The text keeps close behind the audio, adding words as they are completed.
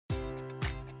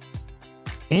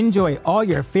Enjoy all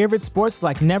your favorite sports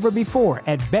like never before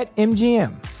at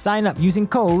BetMGM. Sign up using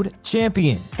code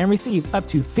CHAMPION and receive up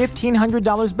to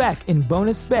 $1,500 back in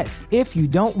bonus bets if you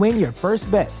don't win your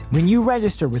first bet. When you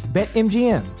register with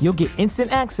BetMGM, you'll get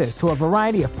instant access to a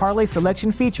variety of parlay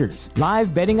selection features,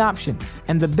 live betting options,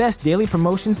 and the best daily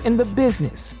promotions in the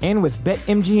business. And with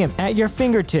BetMGM at your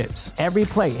fingertips, every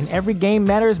play and every game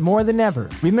matters more than ever.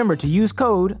 Remember to use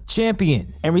code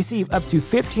CHAMPION and receive up to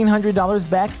 $1,500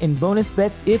 back in bonus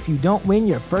bets if you don't win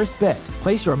your first bet.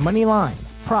 Place your money line,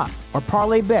 prop, or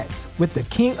parlay bets with the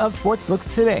king of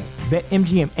sportsbooks today.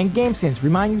 BetMGM and GameSense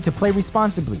remind you to play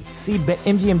responsibly. See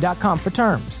BetMGM.com for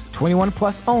terms. 21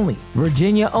 plus only.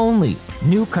 Virginia only.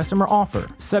 New customer offer.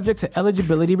 Subject to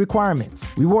eligibility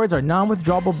requirements. Rewards are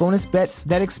non-withdrawable bonus bets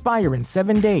that expire in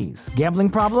 7 days. Gambling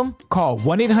problem? Call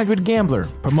 1-800-GAMBLER.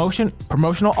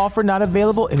 Promotional offer not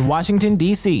available in Washington,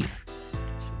 D.C.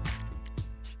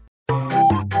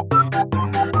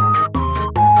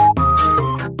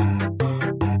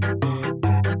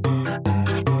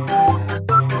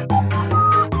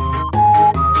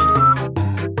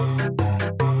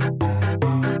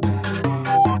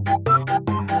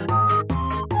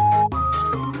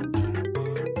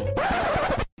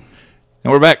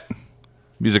 And we're back.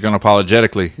 Music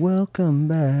Unapologetically. Welcome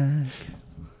back.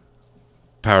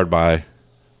 Powered by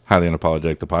Highly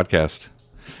Unapologetic, the podcast.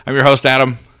 I'm your host,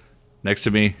 Adam. Next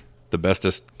to me, the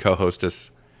bestest co-hostess.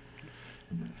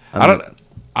 I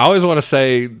always want to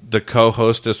say the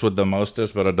co-hostess with the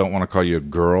mostest, but I don't want to call you a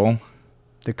girl.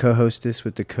 The co-hostess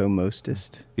with the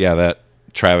co-mostest. Yeah, that.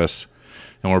 Travis.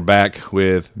 And we're back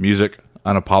with Music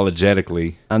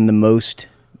Unapologetically. I'm the most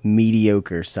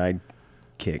mediocre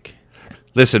sidekick.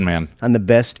 Listen, man. I'm the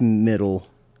best middle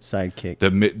sidekick.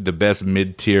 The best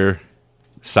mid-tier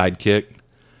sidekick.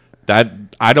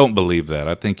 I don't believe that.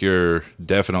 I think you're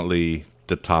definitely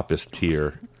the toppest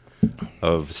tier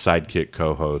of sidekick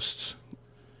co-hosts.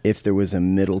 If there was a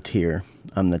middle tier,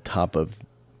 I'm the top of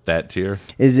that tier.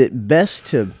 Is it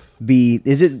better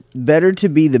to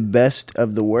be the best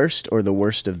of the worst or the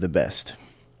worst of the best?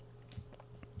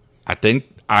 I think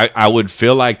I would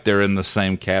feel like they're in the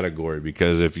same category,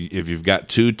 because if you've got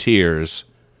two tiers,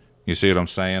 you see what I'm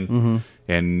saying? Mm-hmm.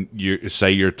 And you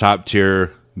say your top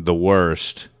tier, the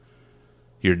worst,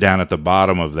 you're down at the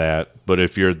bottom of that. But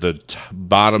if you're the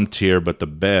bottom tier but the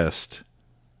best,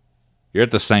 you're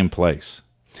at the same place.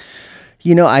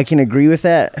 You know, I can agree with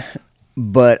that,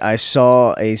 but I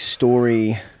saw a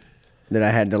story that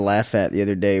I had to laugh at the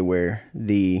other day where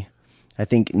I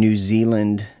think New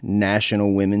Zealand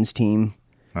national women's team,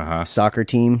 soccer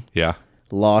team,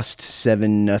 lost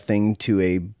 7-0 to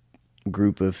a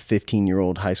group of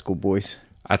 15-year-old high school boys.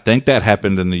 I think that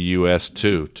happened in the U.S.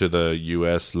 too, to the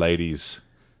U.S. ladies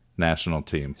national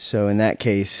team. So in that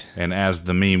case, and as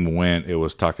the meme went, it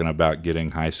was talking about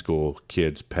getting high school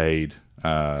kids paid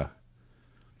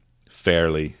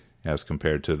fairly as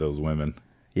compared to those women.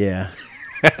 Yeah.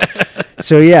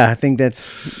 So yeah, I think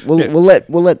that's we'll let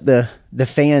the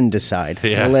fan decide.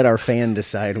 Yeah. We'll let our fan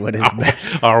decide what is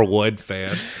better. Our wood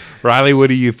fan. Riley, what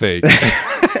do you think?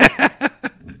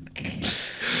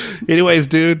 Anyways,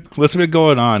 dude, what's been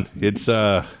going on? It's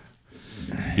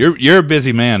you're a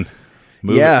busy man.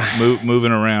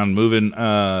 Moving around, moving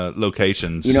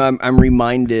locations. You know, I'm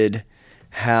reminded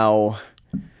how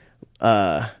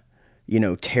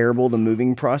terrible the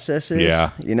moving process is.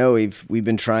 Yeah. You know, we've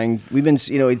been,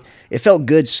 it felt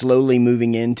good slowly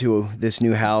moving into this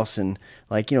new house and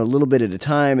a little bit at a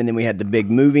time. And then we had the big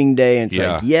moving day and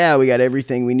it's we got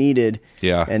everything we needed.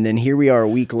 Yeah. And then here we are a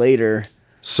week later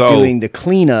doing the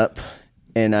cleanup,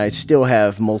 and I still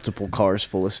have multiple cars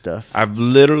full of stuff. I've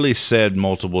literally said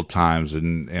multiple times,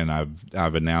 and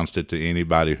I've announced it to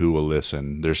anybody who will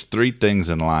listen. There's 3 things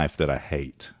in life that I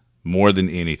hate more than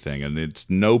anything, and it's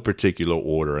no particular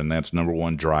order, and that's number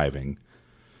 1, driving,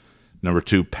 number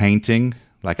 2, painting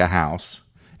like a house,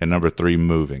 and number 3,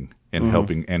 moving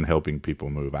and helping people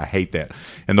move. I hate that.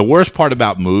 And the worst part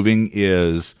about moving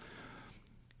is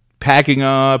packing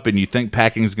up, and you think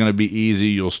packing is going to be easy.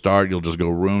 You'll just go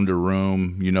room to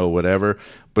room, whatever.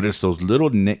 But it's those little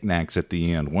knickknacks at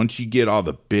the end. Once you get all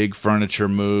the big furniture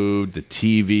moved, the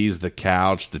TVs, the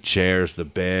couch, the chairs, the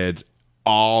beds,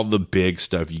 all the big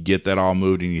stuff, you get that all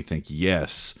moved, and you think,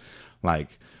 yes,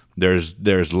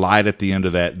 there's light at the end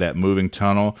of that moving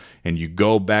tunnel, and you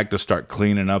go back to start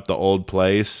cleaning up the old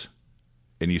place,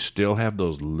 and you still have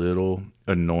those little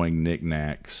annoying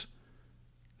knickknacks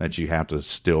that you have to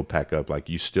still pack up.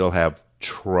 You still have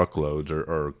truckloads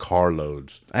or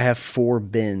carloads. I have 4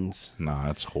 bins. No,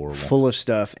 that's horrible. Full of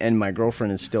stuff, and my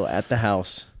girlfriend is still at the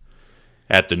house.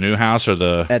 At the new house or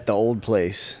at the old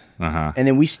place. Uh-huh. And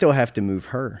then we still have to move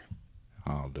her.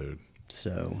 Oh, dude.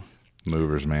 So,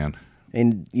 Movers, man.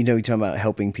 and you know, you're talking about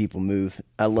helping people move.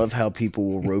 I love how people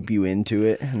will rope you into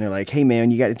it, and they're like, "Hey,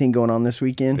 man, you got anything going on this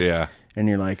weekend?" Yeah. And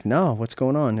you're like, "No, what's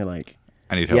going on?" They're like,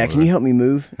 I need help. "Yeah, with can it. you help me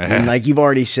move?" And like you've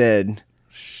already said,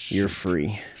 you're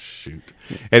free. Shoot.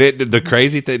 And the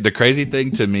crazy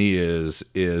thing to me is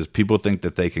people think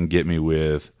that they can get me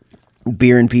with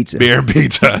Beer and pizza. beer and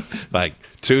pizza. Like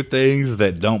two things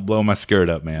that don't blow my skirt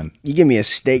up, man. You give me a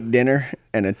steak dinner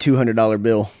and a $200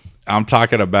 bill. I'm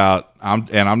talking about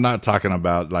I'm not talking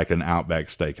about like an Outback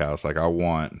Steakhouse. Like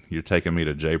you're taking me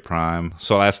to J Prime.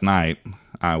 So last night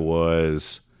I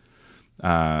was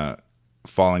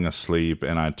falling asleep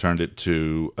and I turned it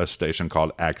to a station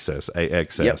called Access,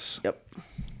 AXS. Yep.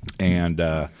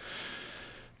 And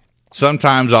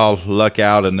sometimes I'll luck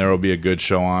out and there will be a good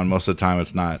show on. Most of the time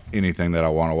it's not anything that I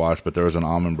want to watch, but there was an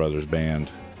Allman Brothers Band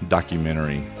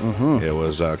documentary. Mm-hmm. It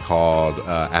was called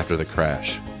After the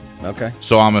Crash. Okay.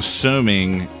 So I'm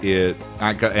assuming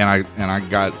I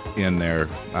got in there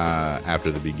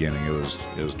after the beginning.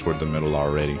 It was toward the middle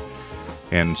already.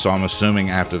 And so I'm assuming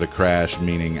after the crash,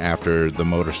 meaning after the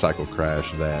motorcycle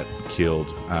crash that killed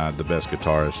the best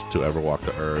guitarist to ever walk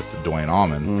the earth, Duane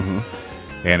Allman.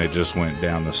 Mm-hmm. And it just went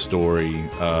down the story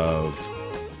of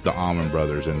the Allman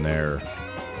Brothers and their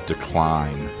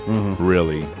decline,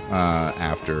 really,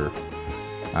 after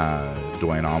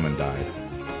Duane Allman died.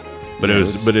 But it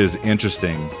was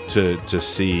interesting to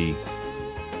see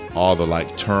all the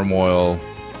like turmoil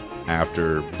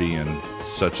after being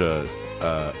such a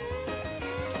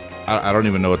I don't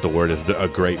even know what the word is, a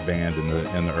great band in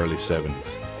the early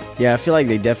 70s. Yeah, I feel like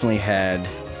they definitely had,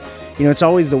 it's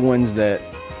always the ones that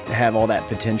have all that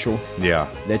potential. Yeah.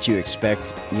 That you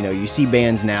expect. You see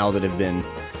bands now that have been,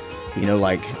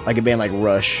 like a band like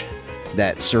Rush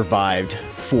that survived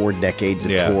 4 decades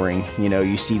of touring.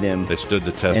 You see them. They stood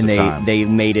the test of time. And they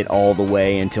made it all the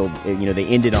way until, they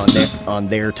ended on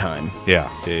their time.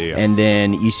 Yeah. And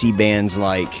then you see bands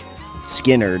like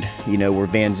Skynyrd, where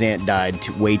Van Zant died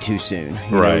way too soon.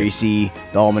 Right. You see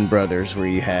the Allman Brothers, where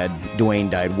you had Duane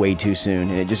died way too soon,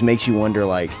 and it just makes you wonder,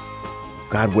 like,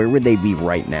 God, where would they be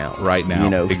right now? Right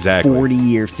now, exactly. 40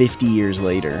 years, 50 years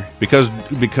later. Because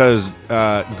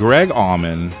Greg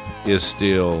Allman is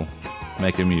still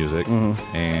making music,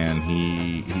 and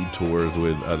he tours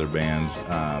with other bands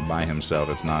by himself.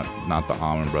 It's not the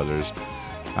Allman Brothers.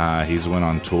 He's went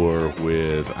on tour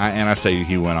with, and I say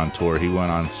he went on tour. He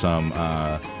went on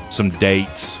some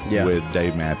dates with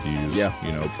Dave Matthews. Yeah.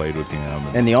 Played with him.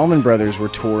 And the Allman Brothers were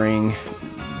touring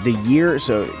the year.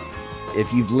 So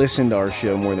if you've listened to our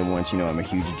show more than once, I'm a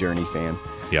huge Journey fan.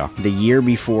 Yeah. The year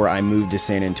before I moved to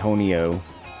San Antonio,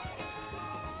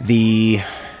 the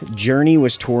Journey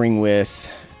was touring with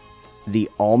the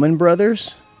Allman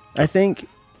Brothers, I think.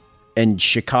 And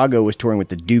Chicago was touring with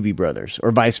the Doobie Brothers,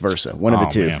 or vice versa, one of the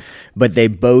two. Man. But they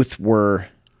both were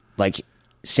like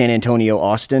San Antonio,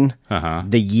 Austin,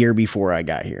 the year before I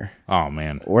got here. Oh,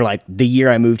 man. Or like the year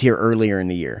I moved here earlier in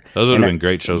the year. Those would have been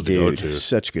great shows to go to.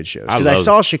 Such good shows. Because I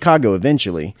saw Chicago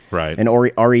eventually. Right. And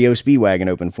REO Speedwagon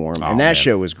opened for him. And that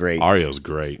show was great. REO's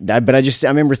great. But I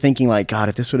remember thinking, like, God,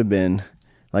 if this would have been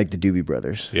like the Doobie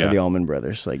Brothers or the Allman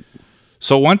Brothers.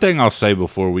 So one thing I'll say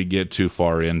before we get too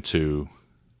far into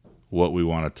what we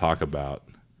want to talk about,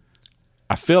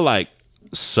 I feel like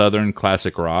Southern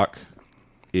classic rock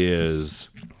is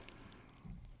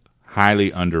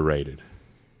highly underrated.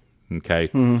 Okay?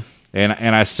 Mm-hmm.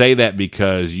 And I say that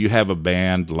because you have a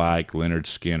band like Lynyrd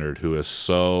Skynyrd who is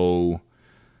so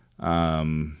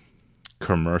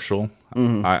commercial.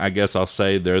 Mm-hmm. I guess I'll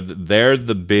say they're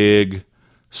the big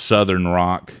Southern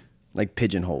rock, like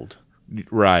pigeonholed.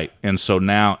 Right. And so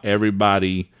now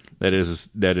everybody that is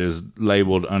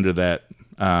labeled under that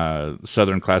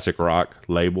Southern classic rock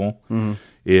label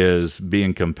is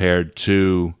being compared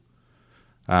to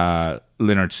Lynyrd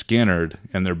Skynyrd,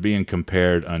 and they're being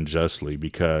compared unjustly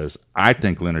because I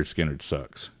think Lynyrd Skynyrd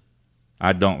sucks.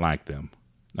 I don't like them.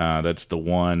 That's the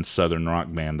one Southern rock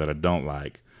band that I don't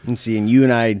like. And see,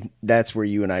 and that's where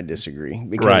you and I disagree.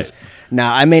 Because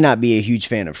now I may not be a huge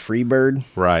fan of Freebird.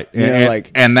 Right.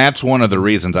 And that's one of the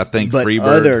reasons I think but Freebird.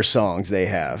 Other songs they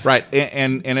have. Right.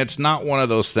 And it's not one of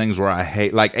those things where I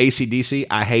hate, like AC/DC,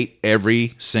 I hate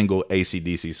every single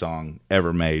AC/DC song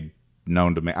ever made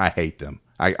known to me. I hate them.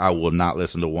 I will not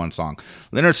listen to one song.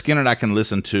 Lynyrd Skynyrd, I can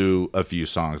listen to a few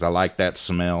songs. I like That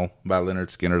Smell by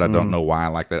Lynyrd Skynyrd. I don't know why I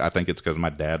like that. I think it's because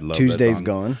my dad loved Tuesday's that song.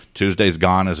 Gone. Tuesday's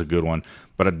Gone is a good one.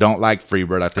 But I don't like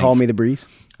Freebird. I think Call Me the Breeze.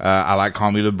 I like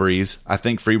Call Me the Breeze. I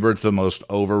think Freebird's the most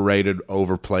overrated,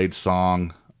 overplayed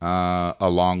song,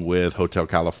 along with Hotel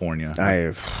California. God,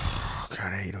 I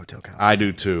hate Hotel California. I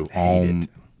do too.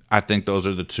 I think those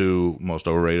are the two most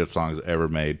overrated songs ever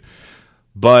made.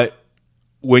 But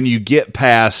when you get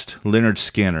past Lynyrd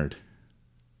Skynyrd,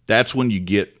 that's when you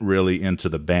get really into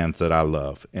the bands that I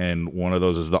love. And one of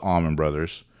those is the Allman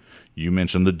Brothers. You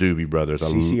mentioned the Doobie Brothers.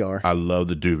 CCR. I love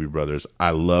the Doobie Brothers.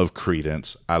 I love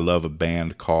Creedence. I love a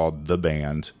band called The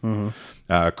Band.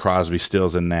 Crosby,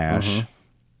 Stills, and Nash.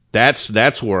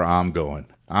 That's where I'm going.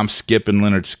 I'm skipping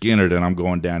Lynyrd Skynyrd and I'm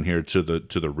going down here to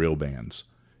the real bands,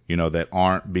 that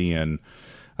aren't being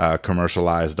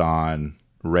commercialized on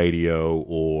radio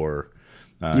or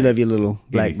you love your little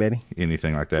Black Betty,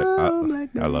 anything like that.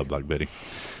 Black Betty. I love Black Betty.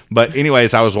 But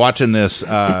anyways, I was watching this.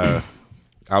 I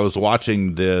was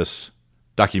watching this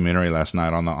documentary last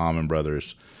night on the Allman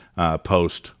Brothers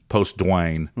post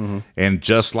Dwayne, and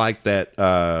just like that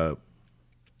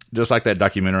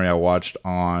documentary I watched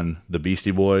on the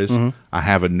Beastie Boys, I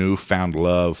have a newfound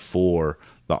love for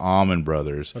the Allman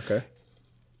Brothers. Okay.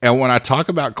 And when I talk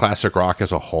about classic rock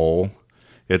as a whole,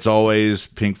 it's always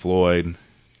Pink Floyd,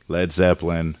 Led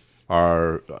Zeppelin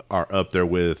are up there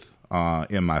with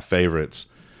in my favorites.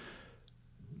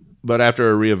 But after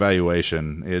a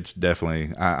reevaluation, it's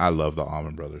definitely I love the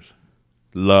Allman Brothers.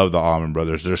 Love the Allman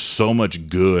Brothers. There's so much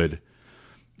good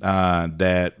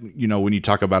that when you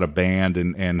talk about a band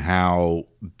and how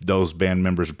those band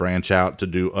members branch out to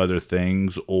do other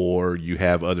things, or you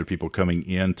have other people coming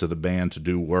into the band to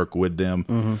do work with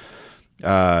them.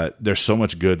 There's so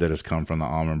much good that has come from the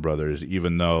Allman Brothers,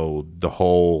 even though the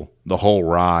whole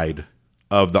ride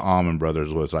of the Allman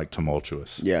Brothers was like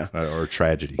tumultuous, or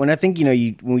tragedy. When I think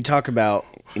when we talk about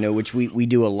which we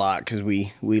do a lot because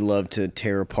we love to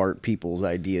tear apart people's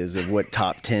ideas of what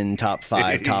top 10, top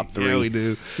 5, top 3. Yeah, we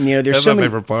do. There's That's so my many,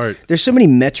 favorite part. There's so many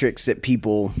metrics that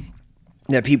people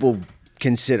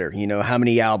consider. How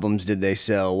many albums did they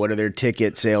sell? What are their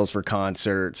ticket sales for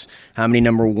concerts? How many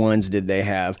number ones did they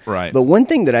have? Right. But one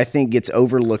thing that I think gets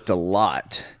overlooked a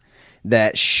lot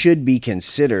that should be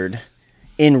considered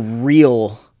in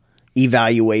real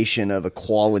evaluation of a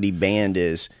quality band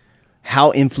is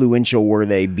how influential were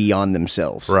they beyond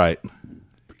themselves? Right.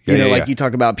 Like you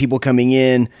talk about people coming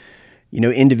in,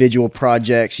 individual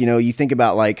projects. You think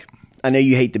about I know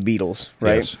you hate the Beatles,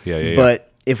 right? Yes. Yeah.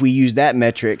 But if we use that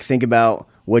metric, think about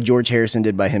what George Harrison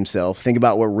did by himself. Think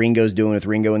about what Ringo's doing with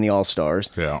Ringo and the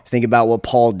All-Stars. Yeah. Think about what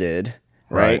Paul did,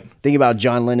 right? Think about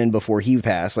John Lennon before he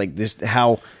passed.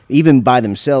 How even by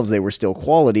themselves they were still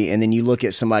quality. And then you look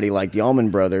at somebody like the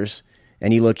Allman Brothers,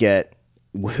 and you look at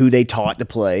who they taught to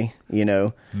play.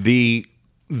 The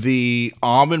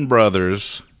Allman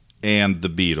Brothers and the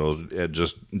Beatles,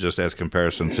 just as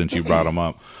comparison, since you brought them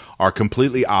up, are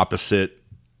completely opposite.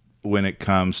 When it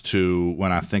comes to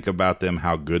when I think about them,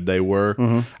 how good they were,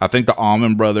 I think the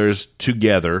Allman Brothers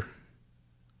together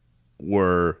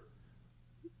were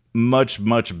much,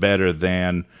 much better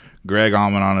than Greg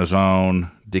Allman on his own,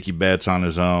 Dickie Betts on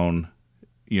his own.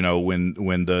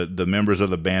 When the members of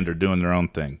the band are doing their own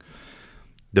thing.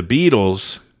 The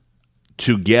Beatles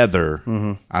together,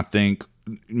 I think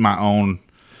my own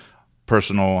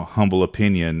personal humble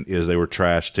opinion is they were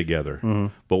trash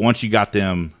together. But once you got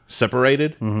them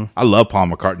separated, I love Paul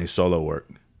McCartney's solo work.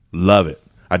 Love it.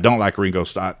 I don't like Ringo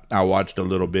Starr. I watched a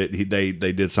little bit. They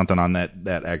did something on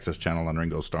that Access channel on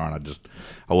Ringo Starr, and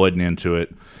I wasn't into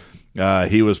it.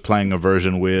 He was playing a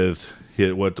version with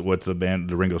what's the band,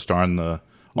 the Ringo Starr and the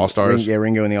All-Stars? Yeah,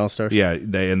 Ringo and the All-Stars. Yeah,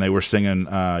 they were singing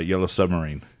Yellow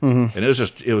Submarine, and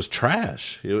it was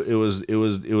trash. It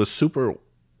was super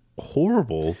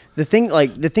horrible. The thing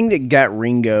that got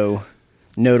Ringo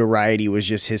notoriety was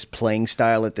just his playing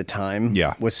style at the time.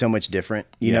 Yeah. Was so much different.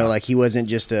 He wasn't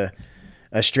just a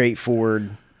straightforward,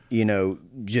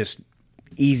 just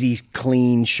easy,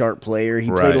 clean, sharp player. He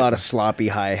played a lot of sloppy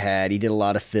hi-hat. He did a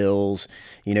lot of fills.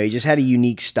 He just had a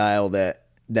unique style that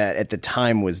at the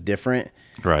time was different.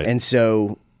 Right. And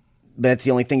so that's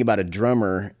the only thing about a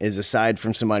drummer is aside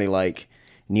from somebody like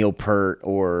Neil Peart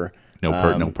or Neil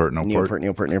Peart.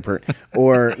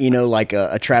 Or, like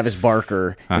a Travis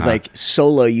Barker. It's like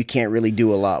solo, you can't really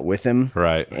do a lot with him.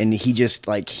 Right. And he just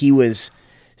he was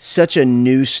such a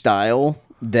new style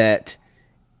that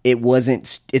it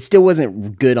still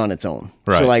wasn't good on its own.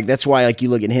 Right. So that's why you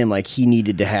look at him, he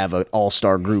needed to have an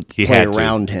all-star group play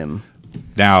around him.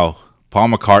 Now, Paul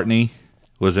McCartney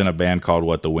was in a band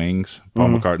called The Wings. Paul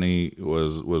McCartney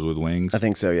was with Wings. I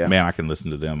think so, yeah. Man, I can listen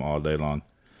to them all day long.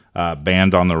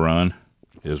 Band on the Run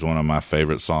is one of my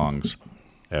favorite songs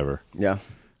ever. Yeah.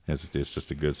 It's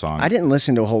just a good song. I didn't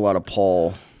listen to a whole lot of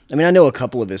Paul. I mean, I know a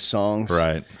couple of his songs.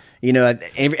 Right.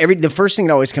 The first thing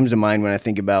that always comes to mind when I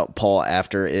think about Paul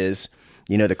after is,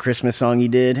 You know, the Christmas song he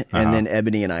did, and then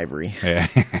Ebony and Ivory. Yeah.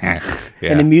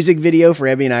 And the music video for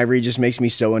Ebony and Ivory just makes me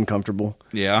so uncomfortable.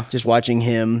 Yeah. Just watching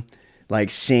him like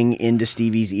sing into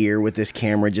Stevie's ear with this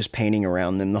camera just painting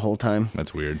around them the whole time.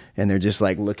 That's weird. And they're just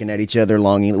like looking at each other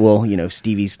longing. Well, you know,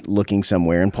 Stevie's looking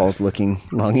somewhere and Paul's looking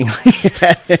longingly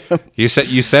at him. You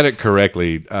said it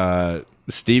correctly.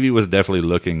 Stevie was definitely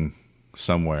looking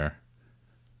somewhere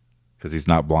because he's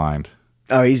not blind.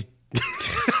 Oh, he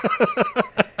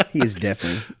is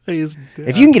definitely.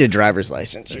 If you can get a driver's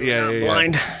license, you're not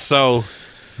blind. So,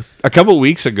 a couple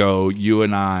weeks ago, you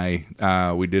and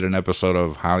I, we did an episode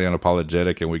of Highly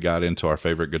Unapologetic, and we got into our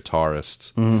favorite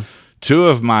guitarists. Mm-hmm. Two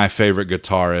of my favorite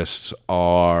guitarists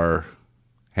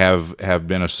have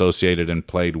been associated and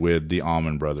played with the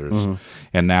Allman Brothers, mm-hmm.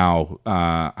 and now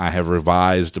I have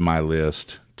revised my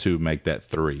list to make that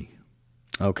 3.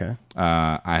 Okay.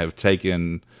 I have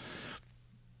taken,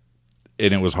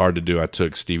 and it was hard to do. I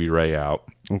took Stevie Ray out.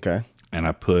 Okay. And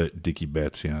I put Dickie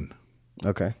Betts in.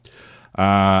 Okay.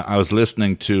 I was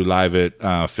listening to Live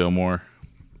at Fillmore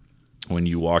when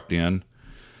you walked in.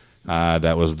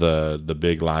 That was the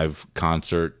big live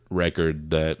concert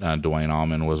record that Duane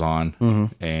Allman was on.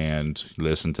 Mm-hmm. And you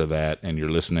listen to that, and you're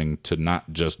listening to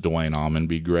not just Duane Allman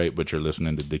be great, but you're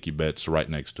listening to Dickie Betts right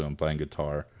next to him playing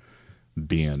guitar,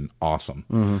 being awesome.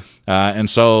 Mm-hmm. And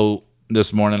so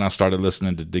this morning I started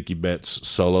listening to Dickie Betts'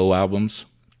 solo albums.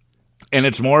 And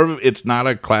it's not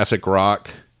a classic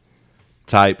rock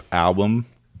type album.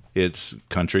 It's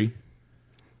country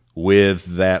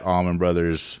with that Allman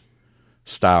Brothers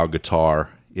style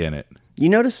guitar in it. You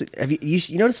notice?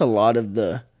 You notice a lot of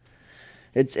the?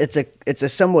 It's a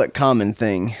somewhat common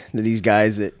thing that these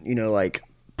guys that, you know, like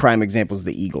prime examples,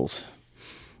 the Eagles.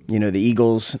 You know, the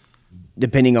Eagles,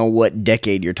 depending on what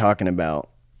decade you're talking about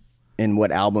and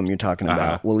what album you're talking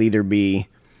about, will either be,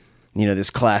 you know, this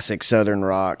classic Southern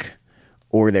rock,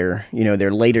 or their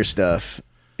later stuff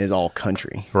is all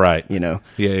country. Right. You know?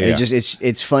 Yeah.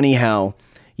 It's funny how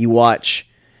you watch,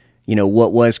 you know,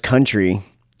 what was country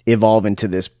evolve into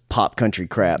this pop country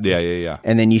crap. Yeah.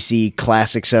 And then you see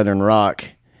classic Southern rock,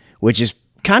 which is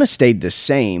kind of stayed the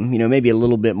same, you know, maybe a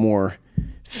little bit more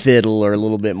fiddle or a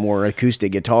little bit more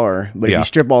acoustic guitar. But if you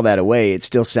strip all that away, it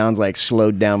still sounds like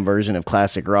slowed down version of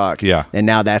classic rock. Yeah. And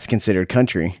now that's considered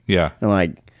country. Yeah. And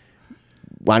like,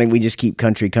 why don't we just keep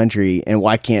country, and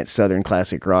why can't Southern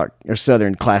classic rock or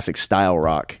Southern classic style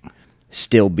rock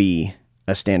still be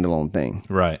a standalone thing?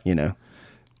 Right. You know,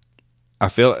 I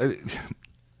feel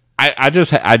I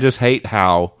just hate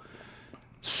how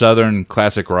Southern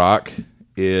classic rock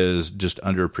is just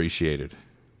underappreciated.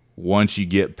 Once you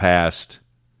get past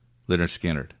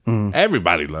Lynyrd Skynyrd,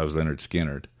 everybody loves Lynyrd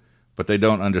Skynyrd, but they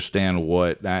don't understand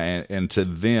what. And to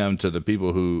them, to the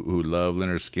people who love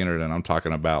Lynyrd Skynyrd, and I'm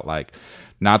talking about like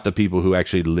not the people who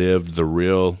actually lived the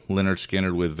real Lynyrd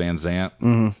Skynyrd with Van Zant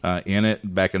in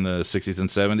it back in the 60s and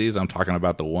 70s. I'm talking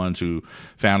about the ones who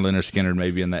found Lynyrd Skynyrd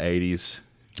maybe in the 80s.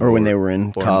 Or when they were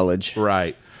in college.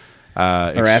 Right.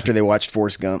 Or after they watched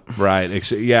Forrest Gump.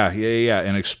 Right. Yeah.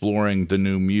 And exploring the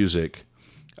new music.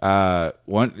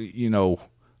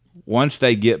 Once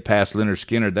they get past Lynyrd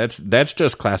Skynyrd, that's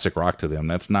just classic rock to them.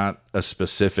 That's not a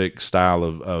specific style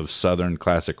of Southern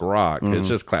classic rock. Mm-hmm. It's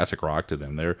just classic rock to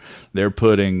them. They're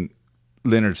putting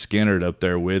Lynyrd Skynyrd up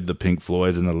there with the Pink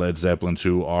Floyds and the Led Zeppelins,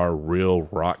 who are real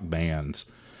rock bands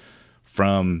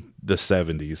from the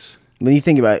 70s. When you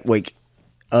think about like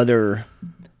other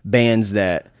bands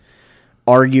that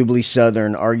arguably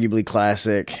Southern, arguably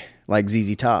classic, like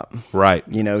ZZ Top, right?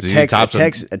 You know,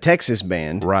 a Texas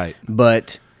band, right?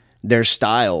 But their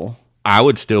style, I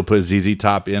would still put ZZ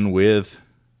Top in with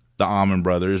the Allman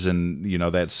Brothers, and you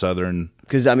know that Southern.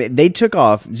 Because I mean, they took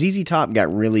off. ZZ Top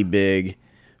got really big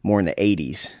more in the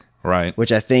 80s, right?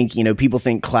 Which I think, you know, people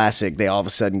think classic, they all of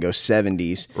a sudden go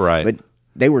 70s, right? But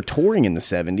they were touring in the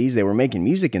 70s. They were making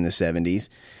music in the 70s.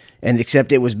 And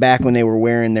except it was back when they were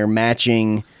wearing their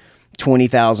matching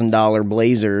 $20,000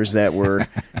 blazers that were,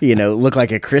 you know, look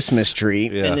like a Christmas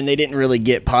tree. Yeah. And then they didn't really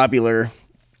get popular,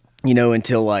 you know,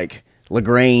 until like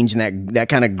LaGrange and that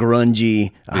kind of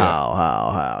grungy,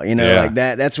 how, you know, like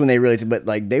that. That's when they really, but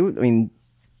like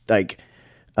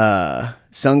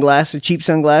sunglasses, cheap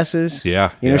sunglasses.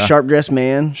 Yeah. You know, Sharp Dressed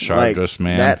Man. Dressed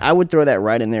Man. That, I would throw that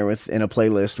right in there in a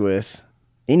playlist with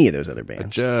any of those other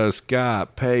bands. I just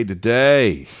got paid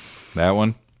today. That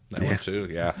one too.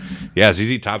 Yeah.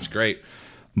 ZZ Top's great,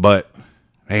 but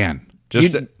man,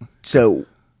 so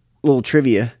little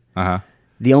trivia.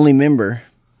 The only member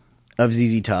of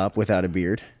ZZ Top without a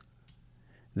beard,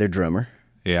 their drummer.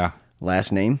 Yeah.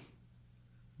 Last name,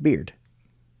 Beard.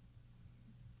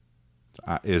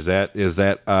 Is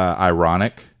that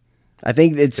ironic? I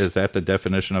think Is that the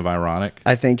definition of ironic?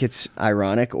 I think it's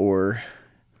ironic, or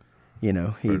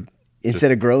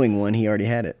instead of growing one, he already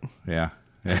had it. Yeah.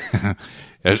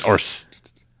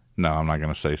 No, I'm not going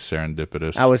to say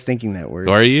serendipitous. I was thinking that word.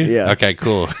 Are you? Yeah. Okay,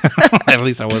 cool. At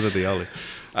least I wasn't the only.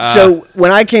 So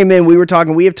when I came in, we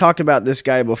have talked about this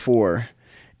guy before,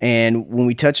 and when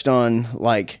we touched on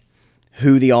like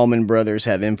who the Allman Brothers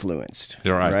have influenced,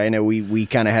 right? I know we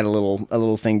kind of had a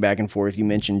little thing back and forth. You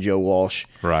mentioned Joe Walsh,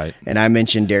 right? And I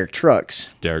mentioned Derek Trucks.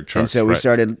 And so we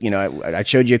started. I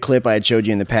showed you a clip I had showed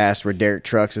you in the past where Derek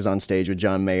Trucks is on stage with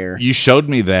John Mayer. You showed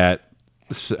me that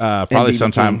probably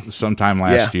sometime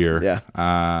last year.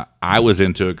 Yeah. I was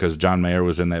into it because John Mayer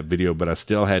was in that video, but I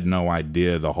still had no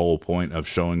idea the whole point of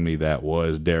showing me that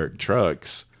was Derek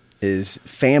Trucks is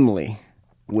family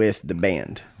with the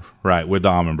band. Right, with the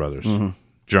Allman Brothers.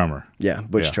 Drummer. Yeah,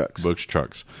 Butch Trucks. Butch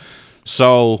Trucks.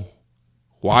 So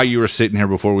while you were sitting here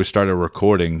before we started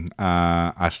recording,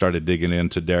 I started digging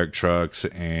into Derek Trucks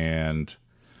and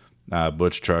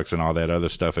Butch Trucks and all that other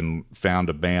stuff, and found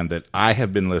a band that I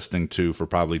have been listening to for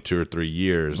probably 2 or 3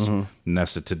 years, and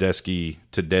that's the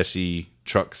Tedeschi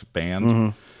Trucks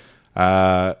Band.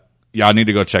 Y'all need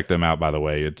to go check them out, by the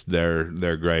way.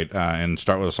 They're great. And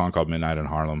start with a song called Midnight in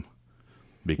Harlem.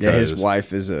 Because his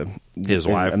wife is an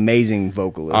amazing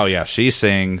vocalist. Oh yeah, she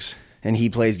sings and he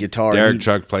plays guitar. Derek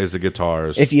Trucks plays the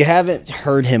guitars. If you haven't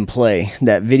heard him play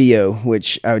that video,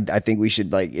 which I think we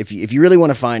should if you really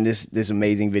want to find this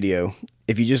amazing video,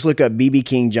 if you just look up BB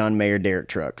King, John Mayer, Derek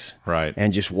Trucks, right,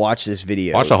 and just watch this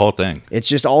video, watch the whole thing. It's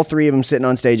just all three of them sitting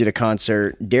on stage at a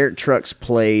concert. Derek Trucks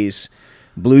plays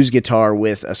blues guitar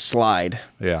with a slide.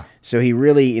 Yeah. So he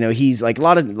really, he's like a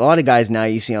lot of guys now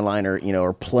you see online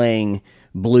are playing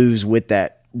blues with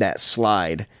that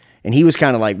slide, and he was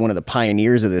kind of like one of the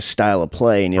pioneers of this style of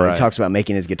play, and he talks about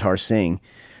making his guitar sing,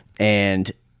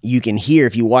 and you can hear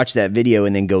if you watch that video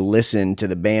and then go listen to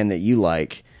the band that you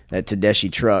like, that Tedeschi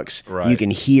Trucks, you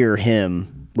can hear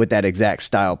him with that exact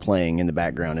style playing in the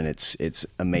background, and it's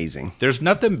amazing. There's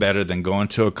nothing better than going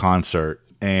to a concert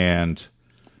and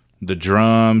the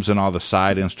drums and all the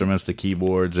side instruments, the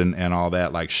keyboards and all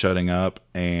that, like shutting up,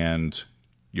 and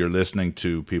you're listening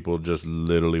to people just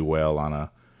literally wail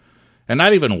and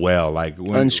not even wail, like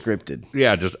unscripted.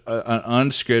 Yeah, just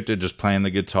unscripted, just playing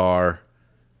the guitar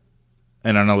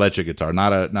and an electric guitar,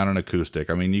 not an acoustic.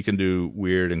 I mean, you can do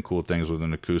weird and cool things with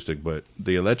an acoustic, but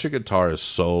the electric guitar is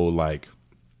so like,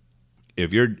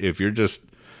 if you're just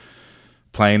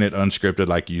playing it unscripted,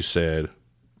 like you said,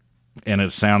 and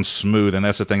it sounds smooth, and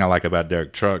that's the thing I like about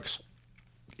Derek Trucks,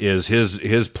 is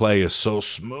his play is so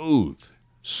smooth.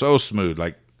 So smooth,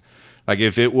 like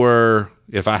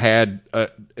if I had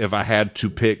to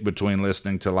pick between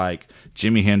listening to like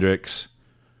Jimi Hendrix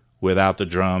without the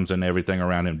drums and everything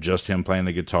around him, just him playing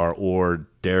the guitar, or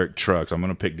Derek Trucks, I'm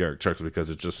going to pick Derek Trucks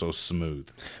because it's just so smooth.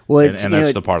 Well, and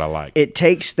that's the part I like. It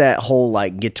takes that whole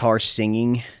like guitar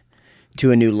singing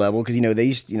to a new level, because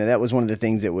that was one of the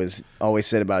things that was always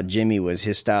said about Jimmy was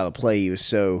his style of play. He's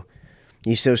so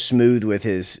smooth with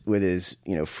his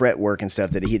fret work and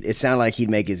stuff that it sounded like he'd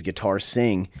make his guitar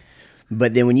sing.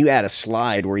 But then when you add a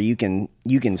slide where you can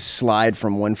slide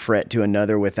from one fret to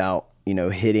another without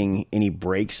hitting any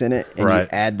breaks in it, and you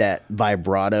add that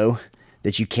vibrato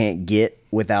that you can't get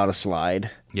without a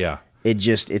slide. Yeah,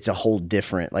 it's a whole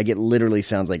different, like, it literally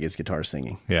sounds like his guitar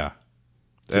singing. Yeah,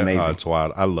 it's amazing. It's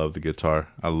wild. I love the guitar.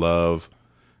 I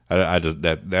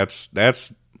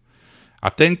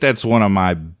think that's one of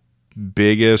my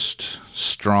biggest,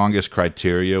 strongest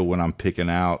criteria when I'm picking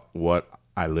out what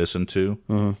I listen to.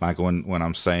 Like when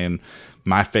I'm saying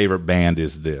my favorite band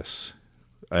is this,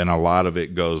 and a lot of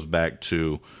it goes back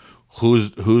to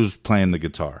who's playing the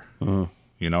guitar.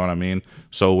 You know what I mean?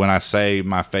 So when I say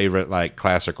my favorite like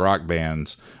classic rock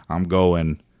bands, I'm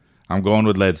going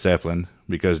with Led Zeppelin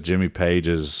because Jimmy Page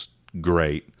is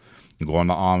great. I'm going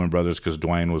to Allman Brothers because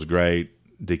Dwayne was great,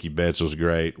 Dickie Betts was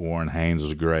great, Warren Haynes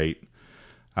was great.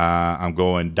 I'm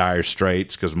going Dire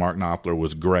Straits because Mark Knopfler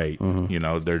was great.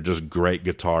 They're just great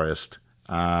guitarists.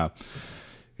 And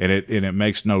it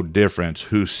makes no difference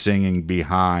who's singing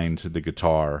behind the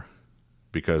guitar,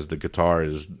 because the guitar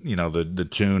is, the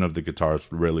tune of the guitar is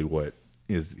really what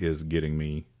is getting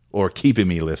me or keeping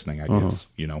me listening, I guess,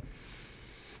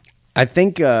 I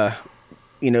think,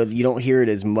 you don't hear it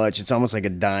as much. It's almost like a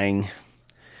dying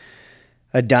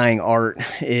art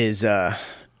is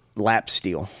lap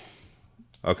steel.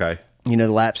 Okay. The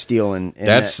lap steel and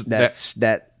that's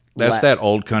that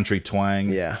old country twang.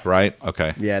 Yeah. Right.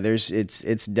 Okay. Yeah.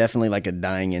 It's definitely like a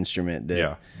dying instrument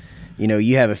that,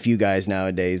 you have a few guys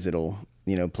nowadays that'll,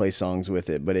 play songs with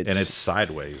it. But it's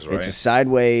sideways, right? It's a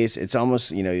sideways. It's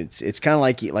almost it's kind of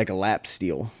like a lap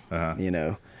steel,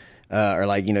 or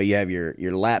like you have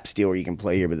your lap steel where you can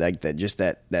play here, but like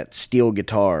that steel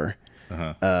guitar,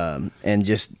 and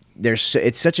just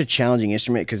it's such a challenging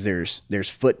instrument because there's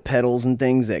foot pedals and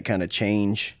things that kind of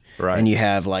change, right? And you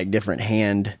have like different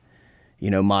hand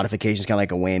modifications, kind of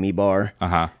like a whammy bar.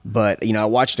 But I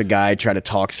watched a guy try to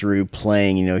talk through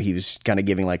playing. He was kind of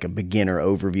giving like a beginner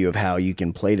overview of how you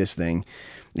can play this thing.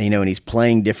 And he's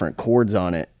playing different chords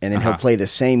on it, and then he'll play the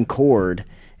same chord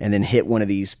and then hit one of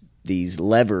these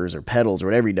levers or pedals or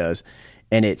whatever he does,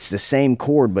 and it's the same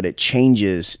chord, but it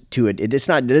changes to it. It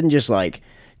doesn't just like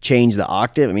change the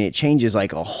octave. I mean, it changes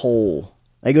like a whole.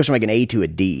 It goes from like an A to a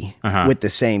D with the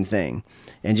same thing,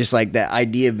 and just like that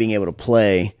idea of being able to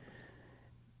play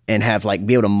and have like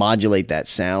be able to modulate that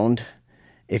sound,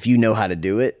 if you know how to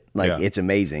do it, it's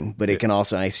amazing. But it can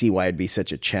also, I see why it'd be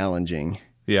such a challenging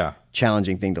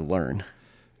thing to learn.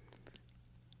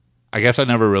 I guess I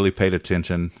never really paid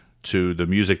attention to the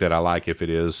music that I like if it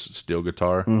is steel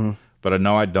guitar, but I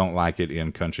know I don't like it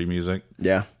in country music.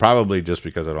 Yeah, probably just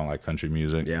because I don't like country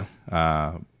music. Yeah,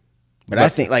 but I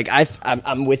think like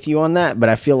I'm with you on that. But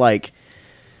I feel like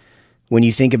when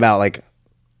you think about like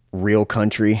real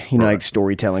country, like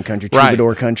storytelling country,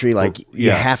 troubadour country, like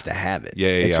you have to have it.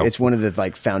 It's one of the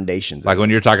like foundations. Like when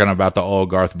you're talking about the old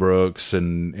Garth Brooks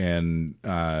and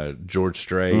George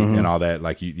Strait and all that,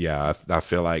 like I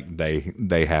feel like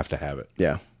they have to have it.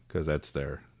 Yeah, because that's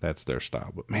their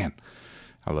style. But man,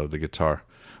 I love the guitar.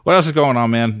 What else is going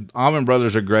on, man? Allman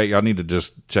Brothers are great. Y'all need to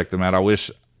just check them out. I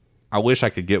wish I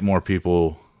could get more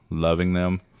people loving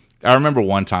them. I remember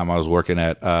one time I was working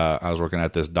at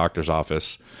this doctor's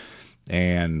office,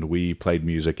 and we played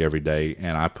music every day,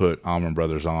 and I put Allman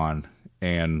Brothers on,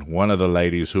 and one of the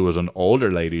ladies, who was an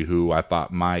older lady who I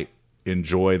thought might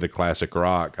enjoy the classic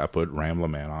rock, I put Ramblin'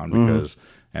 Man on because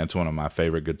that's one of my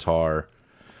favorite guitar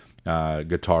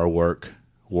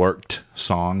worked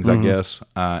songs, I guess.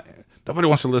 Nobody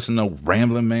wants to listen to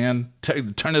Ramblin' Man.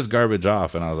 Turn this garbage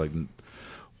off. And I was like,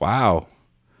 wow.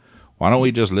 Why don't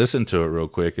we just listen to it real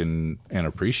quick and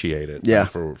appreciate it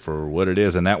for what it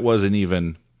is? And that wasn't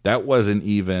even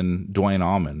Duane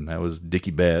Allman. That was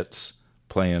Dickie Betts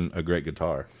playing a great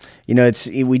guitar.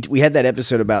 We had that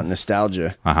episode about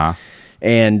nostalgia.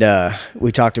 And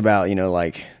we talked about,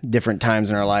 like different times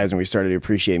in our lives when we started to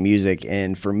appreciate music.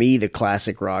 And for me, the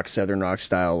classic rock, Southern rock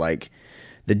style, like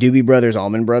the Doobie Brothers,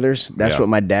 Allman Brothers, that's what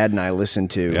my dad and I listened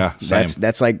to. Yeah, same.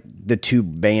 That's like the two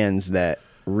bands that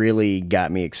really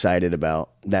got me excited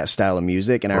about that style of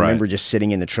music. And I remember just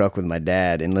sitting in the truck with my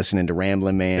dad and listening to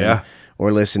Ramblin' Man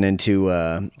or listening to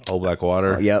Old Black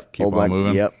Water. Yep. Keep on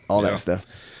moving. Yep. All that stuff.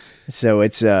 So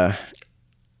it's I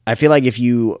feel like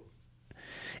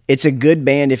it's a good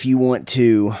band if you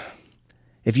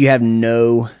have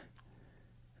no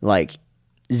like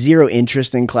zero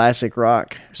interest in classic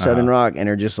rock, Southern rock, and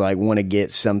are just like want to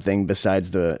get something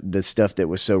besides the stuff that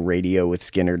was so radio with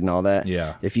Skynyrd and all that.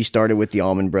 Yeah. If you started with the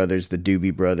Allman Brothers, the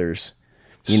Doobie Brothers,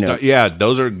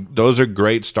 those are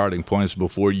great starting points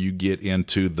before you get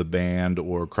into the band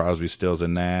or Crosby, Stills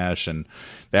and Nash, and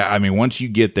that. I mean, once you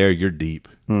get there, you're deep.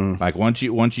 Like once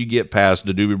you get past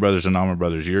the Doobie Brothers and Allman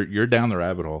Brothers, you're down the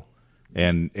rabbit hole,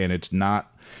 and it's not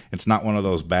one of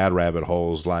those bad rabbit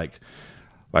holes like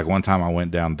one time I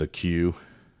went down the Q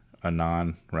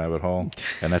Anon rabbit hole,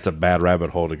 and that's a bad rabbit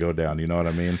hole to go down. You know what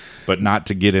I mean? But not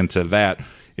to get into that.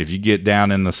 If you get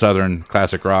down in the Southern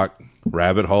classic rock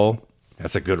rabbit hole,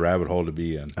 that's a good rabbit hole to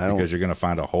be in because you're going to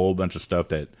find a whole bunch of stuff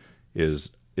that is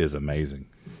amazing.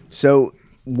 So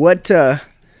what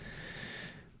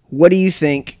do you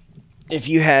think if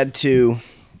you had to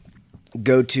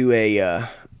go to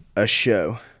a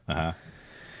show and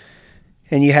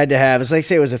you had to have, it's like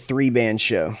say it was a 3-band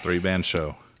show. 3-band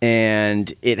show.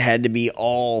 And it had to be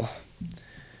all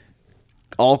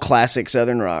classic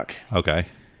Southern rock. Okay.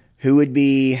 Who would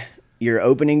be your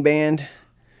opening band?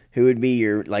 Who would be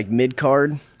your like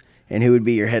mid-card? And who would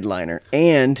be your headliner?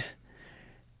 And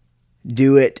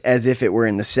do it as if it were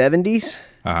in the 70s.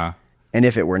 And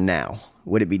if it were now,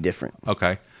 would it be different?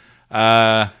 Okay.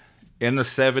 In the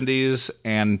 70s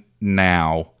and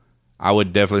now, I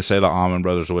would definitely say the Allman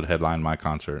Brothers would headline my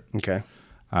concert. Okay.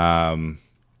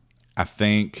 I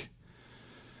think,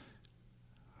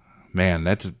 man,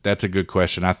 that's a good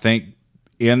question. I think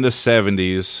in the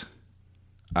 70s,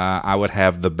 I would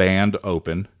have the band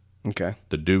open. Okay.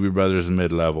 The Doobie Brothers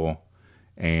mid-level,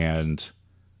 and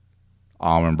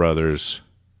Allman Brothers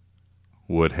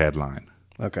would headline.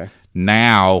 Okay.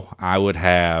 Now I would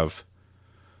have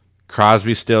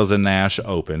Crosby, Stills, and Nash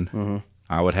open.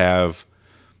 I would have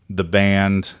the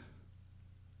band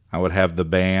I would have the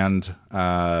band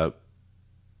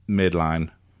midline,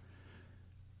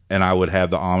 and I would have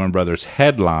the Allman Brothers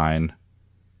headline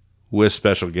with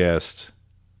special guest,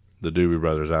 the Doobie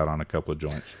Brothers, out on a couple of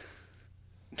joints.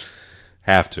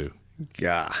 Have to.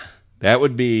 God. That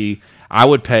would be. I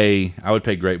would pay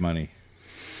great money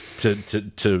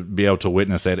to be able to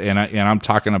witness that, and I'm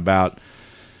talking about,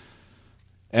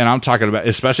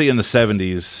 especially in the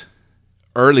 70s,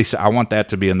 I want that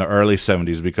to be in the early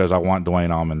 70s because I want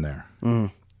Duane Allman there.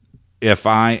 Mm. If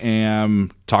I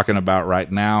am talking about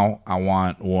right now, I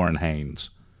want Warren Haynes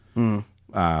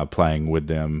playing with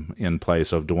them in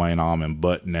place of Duane Allman,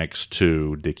 but next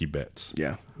to Dickie Betts.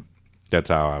 Yeah. That's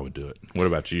how I would do it. What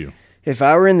about you? If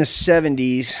I were in the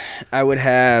 70s, I would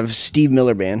have Steve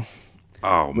Miller Band.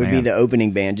 Oh, man. Would be the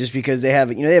opening band, just because they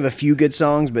have a few good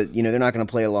songs, but they're not going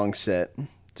to play a long set.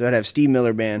 So I'd have Steve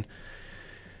Miller Band.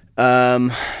 I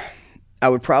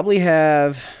would probably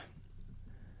have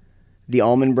the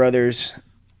Allman Brothers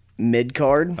mid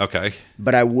card. Okay.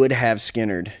 But I would have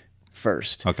Skinnerd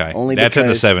first. Okay. That's in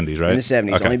the 70s, right? In the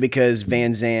 70s. Okay. Only because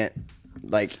Van Zant,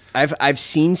 I've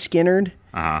seen Skinnerd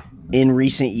in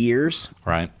recent years.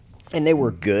 Right. And they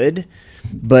were good,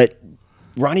 but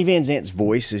Ronnie Van Zant's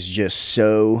voice is just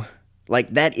so,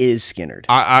 that is Skinnerd.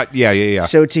 Yeah.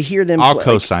 So to hear them I'll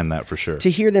co-sign that for sure. To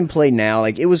hear them play now,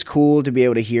 it was cool to be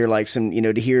able to hear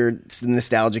to hear some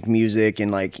nostalgic music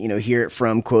and hear it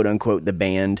from quote unquote the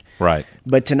band. Right.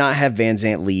 But to not have Van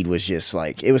Zant lead was just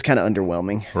it was kind of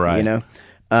underwhelming. Right.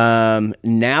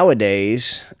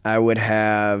 Nowadays I would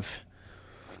have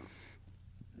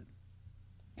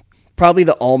probably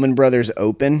the Allman Brothers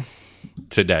open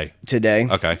today.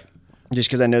 Okay. Just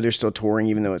because I know they're still touring,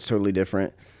 even though it's totally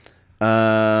different.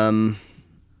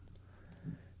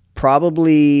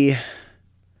 Probably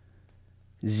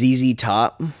ZZ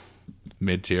Top.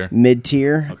 Mid-tier.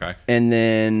 Okay. And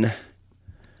then,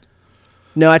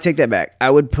 no, I take that back. I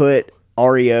would put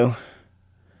REO.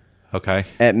 Okay.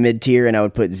 At mid-tier, and I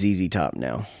would put ZZ Top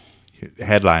now.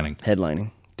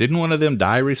 Headlining. Didn't one of them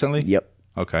die recently? Yep.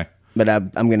 Okay. But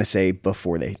I'm going to say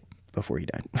before he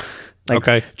died.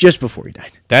 Okay. Just before he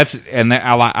died.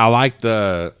 I like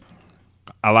the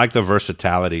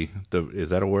versatility.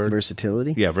 Is that a word?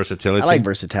 Versatility? Yeah, versatility. I like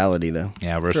versatility, though.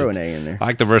 Yeah, throw an A in there. I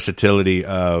like the versatility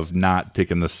of not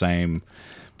picking the same.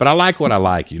 But I like what I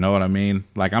like. You know what I mean?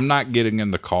 I'm not getting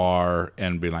in the car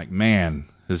and be like, man,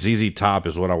 ZZ Top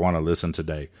is what I want to listen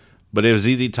today. But if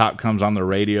ZZ Top comes on the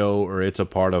radio or it's a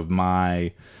part of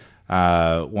my...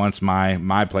 once my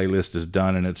playlist is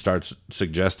done and it starts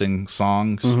suggesting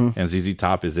songs and ZZ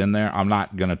Top is in there, I'm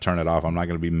not going to turn it off. I'm not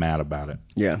going to be mad about it.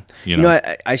 Yeah.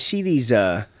 I see these,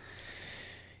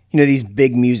 these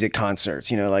big music concerts,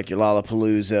 like your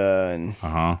Lollapalooza and,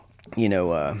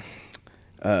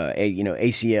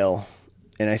 ACL.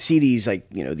 And I see these,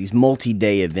 these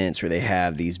multi-day events where they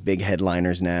have these big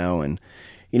headliners now. And,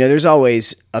 there's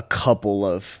always a couple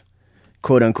of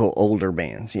quote unquote older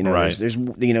bands, right. There's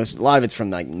a lot of it's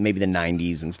from maybe the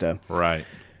 90s and stuff. Right.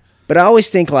 But I always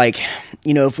think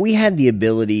if we had the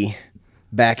ability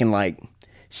back in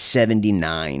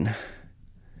 79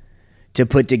 to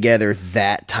put together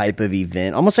that type of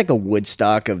event, almost like a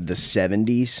Woodstock of the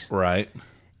 70s. Right.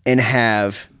 And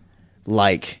have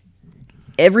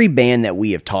every band that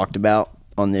we have talked about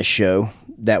on this show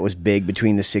that was big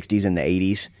between the 60s and the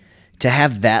 80s, to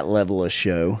have that level of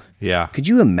show. Yeah. Could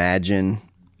you imagine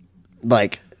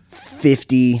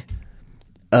 50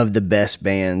 of the best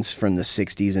bands from the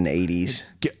 60s and 80s?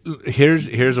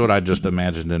 Here's what I just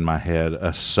imagined in my head.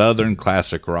 A Southern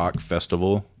classic rock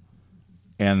festival,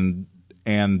 and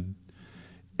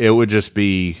it would just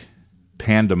be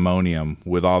pandemonium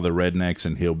with all the rednecks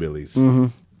and hillbillies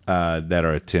that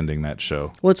are attending that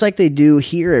show. Well, it's like they do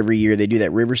here every year. They do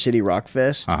that River City Rock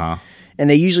Fest. And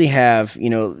they usually have,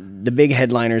 the big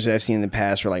headliners that I've seen in the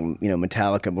past were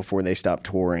Metallica before they stopped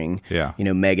touring. Yeah.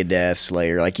 Megadeth,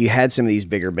 Slayer. You had some of these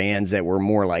bigger bands that were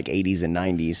more 80s and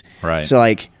 90s. Right.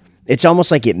 So it's almost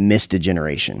like it missed a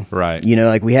generation. Right.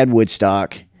 We had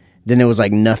Woodstock, then there was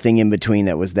nothing in between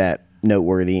that was that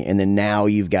noteworthy, and then now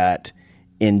you've got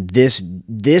in this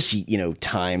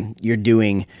time you're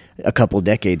doing a couple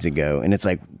decades ago, and it's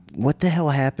what the hell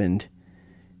happened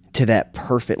to that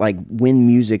perfect, when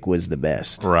music was the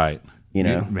best. Right.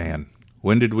 Man,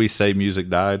 when did we say music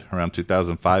died? Around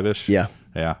 2005-ish? Yeah.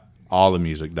 Yeah. All the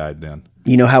music died then.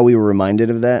 You know how we were reminded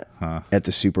of that? At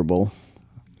the Super Bowl?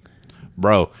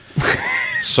 Bro.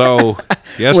 So,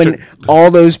 when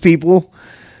all those people,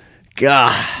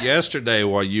 God. Yesterday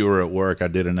while you were at work, I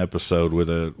did an episode with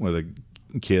a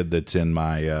kid that's in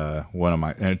my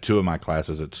two of my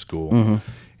classes at school.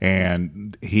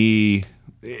 And he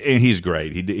and he's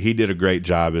great. He did a great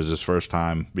job as his first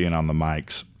time being on the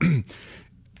mics.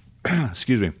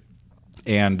 Excuse me.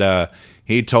 And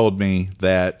he told me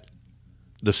that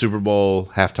the Super Bowl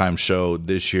halftime show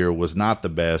this year was not the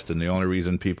best, and the only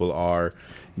reason people are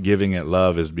giving it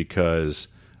love is because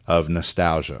of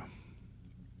nostalgia.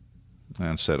 And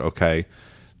I said, okay,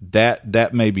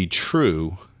 that may be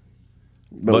true.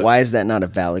 But why is that not a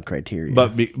valid criteria?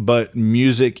 But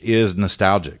music is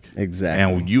nostalgic. Exactly.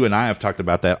 And you and I have talked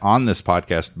about that on this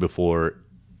podcast before,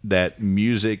 that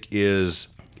music is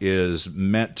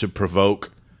meant to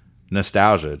provoke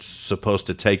nostalgia. It's supposed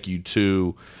to take you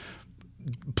to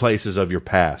places of your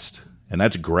past. And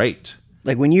that's great.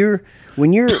 Like when you're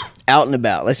out and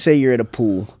about, let's say you're at a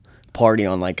pool party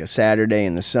on like a Saturday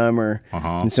in the summer,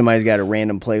 and somebody's got a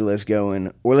random playlist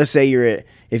going, or let's say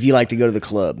if you like to go to the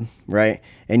club, right?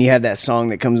 And you have that song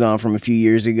that comes on from a few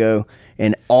years ago,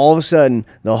 and all of a sudden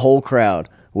the whole crowd,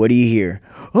 what do you hear?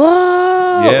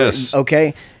 Oh, yes.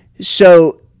 Okay.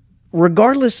 So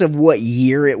regardless of what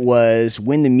year it was,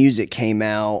 when the music came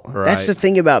out, that's the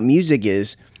thing about music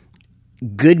is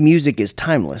good music is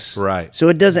timeless. Right. So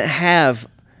it doesn't have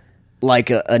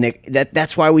like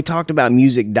that's why we talked about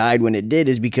music died when it did,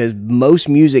 is because most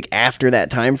music after that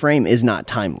time frame is not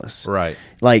timeless. Right.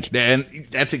 Like, and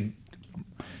that's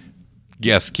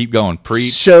yes, keep going.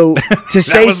 Preach. So to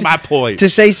say that was my point. To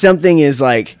say something is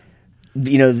like,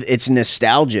 it's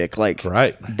nostalgic, like,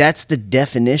 right. That's the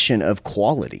definition of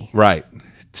quality. Right.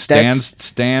 Stands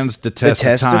the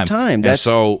test of time. That's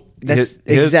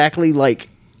exactly like.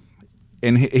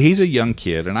 And he's a young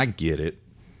kid, and I get it.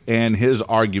 And his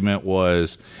argument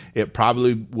was it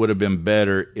probably would have been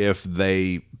better if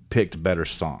they picked better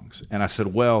songs. And I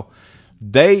said, well,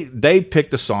 they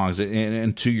picked the songs,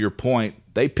 and to your point,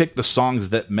 they picked the songs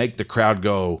that make the crowd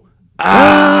go,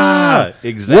 ah!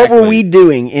 Exactly. What were we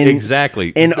doing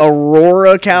in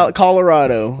Aurora,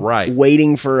 Colorado, right,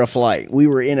 waiting for a flight? We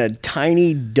were in a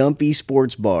tiny, dumpy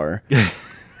sports bar,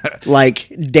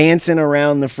 like dancing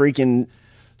around the freaking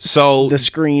the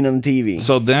screen on TV.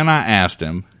 So then I asked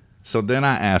him,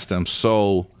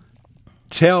 so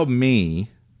tell me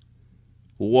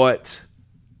what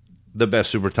the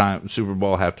best Super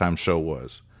Bowl halftime show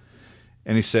was.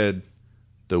 And he said,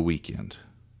 The Weeknd.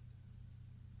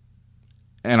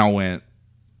 And I went,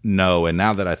 no. And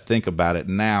now that I think about it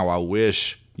now, I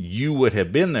wish you would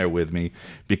have been there with me,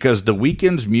 because The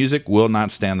Weeknd's music will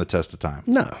not stand the test of time.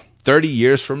 No. 30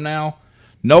 years from now,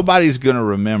 nobody's going to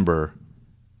remember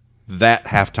that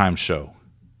halftime show.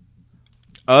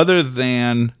 Other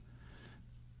than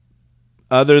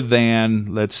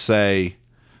let's say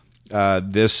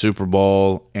this Super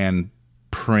Bowl and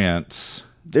Prince.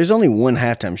 There's only one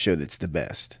halftime show that's the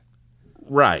best.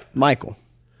 Right. Michael.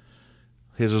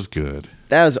 His was good.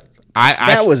 That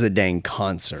was a dang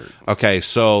concert. Okay,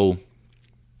 so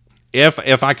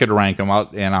if I could rank them,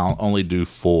 I'll only do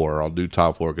 4. I'll do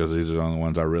top 4 because these are the only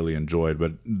ones I really enjoyed.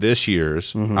 But this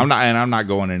year's, I'm not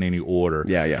going in any order.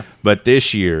 Yeah. But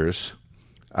this year's,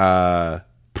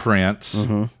 Prince,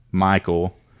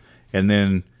 Michael, and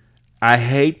then I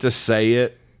hate to say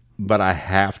it, but I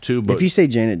have to. But if you say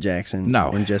Janet Jackson,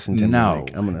 and Justin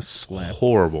Timberlake, I'm gonna slap.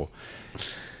 Horrible.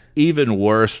 Even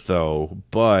worse though,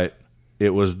 but it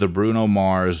was the Bruno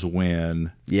Mars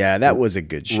when. Yeah, that was a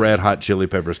good show. Red Hot Chili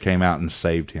Peppers came out and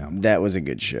saved him. That was a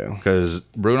good show. Because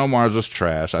Bruno Mars was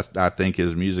trash. I think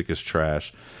his music is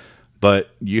trash. But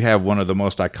you have one of the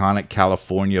most iconic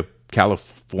California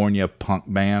punk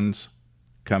bands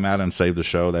come out and save the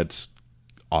show. That's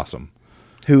awesome.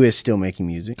 Who is still making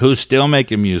music? Who's still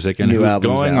making music and New who's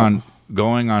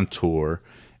going on tour,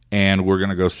 and we're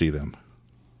gonna go see them.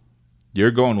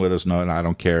 You're going with us, no, and I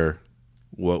don't care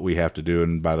what we have to do.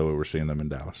 And by the way, we're seeing them in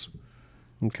Dallas.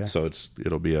 Okay. So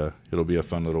it'll be a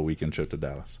fun little weekend trip to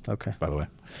Dallas. Okay. By the way,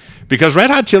 because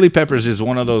Red Hot Chili Peppers is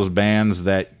one of those bands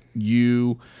that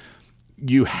you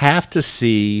have to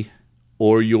see,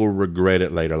 or you'll regret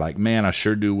it later. Like, man, I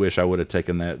sure do wish I would have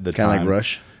taken the time. Kind of like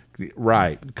Rush.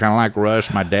 Right. Kind of like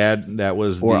Rush. My dad,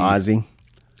 Ozzy.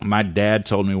 My dad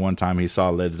told me one time he saw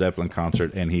a Led Zeppelin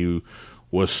concert, and he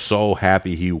was so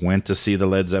happy he went to see the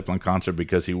Led Zeppelin concert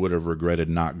because he would have regretted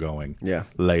not going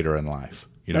later in life.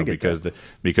 Because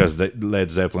the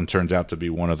Led Zeppelin turns out to be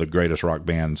one of the greatest rock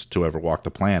bands to ever walk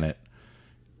the planet.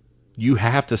 You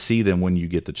have to see them when you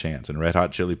get the chance, and Red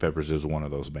Hot Chili Peppers is one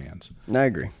of those bands. I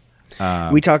agree.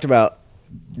 We talked about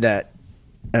that.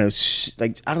 I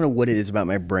don't know what it is about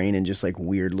my brain and just like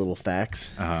weird little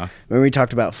facts. Remember we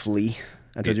talked about Flea?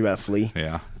 I told you about Flea.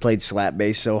 Yeah. Played slap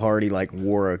bass so hard he like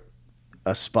wore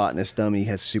a spot in his thumb. He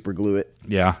has super glue it.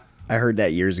 Yeah. I heard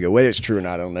that years ago. Whether it's true or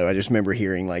not, I don't know. I just remember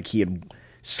hearing like he had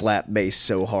slap bass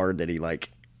so hard that he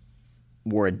like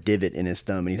wore a divot in his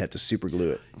thumb and he'd have to super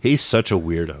glue it. He's such a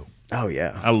weirdo. Oh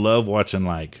yeah. I love watching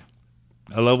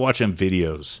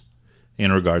videos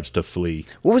in regards to Flea.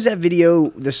 What was that video,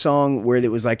 the song where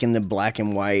it was like in the black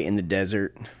and white in the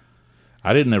desert?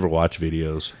 I didn't ever watch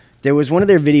videos. There was one of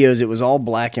their videos, it was all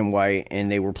black and white,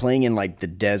 and they were playing in like the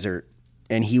desert,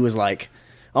 and he was like,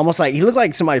 almost like, he looked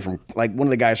like somebody from, like one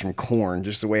of the guys from Korn,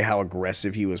 just the way how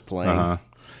aggressive he was playing. Uh-huh.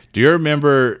 Do you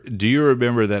remember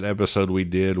that episode we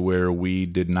did where we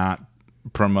did not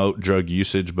promote drug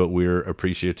usage, but we're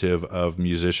appreciative of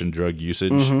musician drug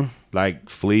usage? Mm-hmm. Like,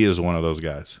 Flea is one of those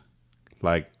guys.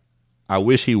 Like, I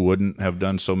wish he wouldn't have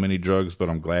done so many drugs, but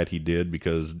I'm glad he did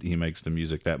because he makes the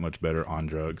music that much better on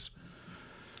drugs.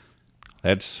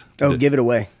 Give it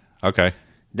away. Okay.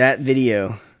 That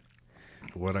video.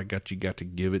 What I got, you got to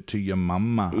give it to your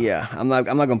mama. Yeah, I'm not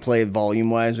gonna play it volume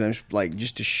wise, but I'm just, like,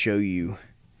 just to show you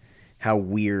how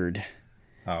weird.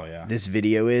 Oh yeah. This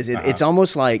video is. It's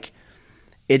almost like.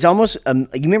 It's almost. You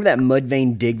remember that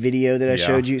Mudvayne Dig video that I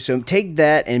showed you? So take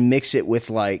that and mix it with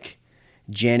like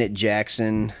Janet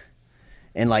Jackson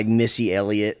and like Missy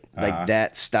Elliott, like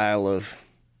that style of.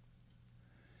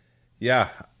 Yeah.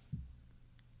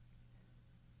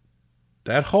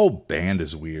 That whole band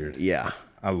is weird. Yeah.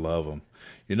 I love them.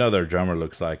 You know, their drummer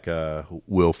looks like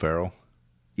Will Ferrell.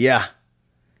 Yeah.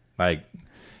 Like,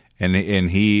 and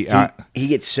he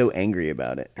gets so angry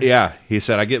about it. Yeah. He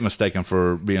said, I get mistaken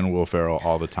for being Will Ferrell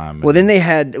all the time. Well, then they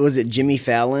had, was it Jimmy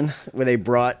Fallon, where they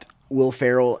brought Will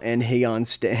Ferrell and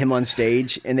him on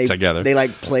stage, and they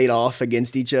like played off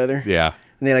against each other. Yeah.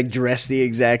 And they like dressed the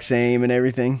exact same and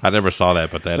everything. I never saw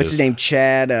that, but what's his name?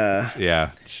 Chad.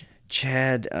 Yeah.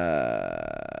 Chad,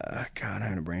 God, I'm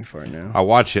having a brain fart now. I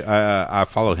watch it. I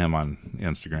follow him on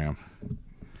Instagram.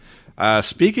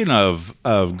 Speaking of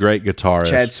great guitarists,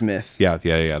 Chad Smith.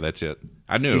 Yeah, that's it.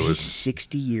 I knew Dude, it was. He's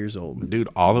 60 years old. Dude,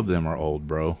 all of them are old,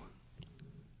 bro.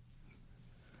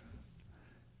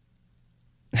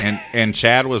 And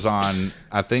Chad was on.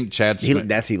 I think Chad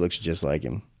Smith. He looks just like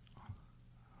him.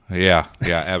 Yeah,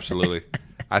 absolutely.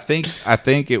 I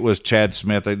think it was Chad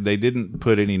Smith. They didn't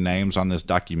put any names on this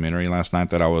documentary last night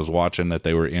that I was watching that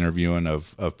they were interviewing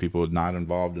of people not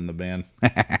involved in the band.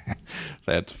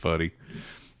 That's funny.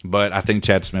 But I think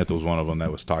Chad Smith was one of them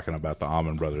that was talking about the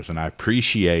Allman Brothers, and I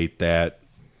appreciate that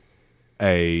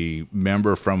a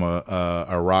member from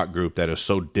a rock group that is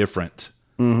so different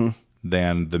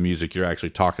than the music you're actually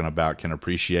talking about can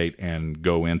appreciate and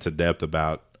go into depth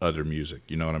about other music.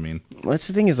 You know what I mean? Well, that's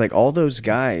the thing is, like, all those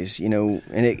guys, you know,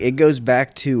 and it goes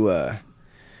back to,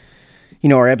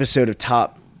 our episode of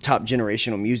top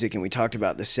generational music, and we talked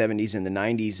about the 70s and the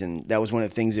 90s, and that was one of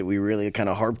the things that we really kind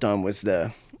of harped on was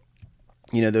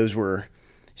those were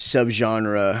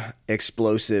subgenre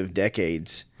explosive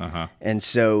decades. Uh-huh. And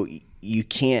so you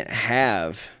can't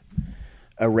have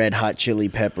a Red Hot Chili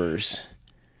Peppers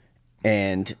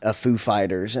and a Foo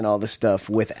Fighters and all this stuff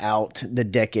without the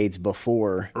decades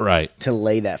before, right, to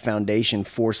lay that foundation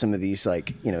for some of these, like,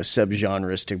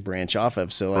 subgenres to branch off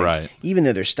of. So, like, right, even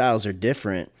though their styles are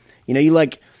different, you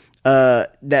like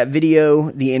that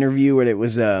video, the interview where it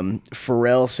was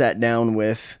Pharrell sat down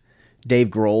with Dave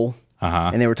Grohl,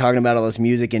 and they were talking about all this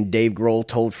music, and Dave Grohl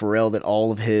told Pharrell that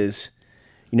all of his,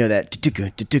 that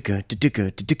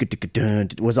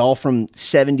was all from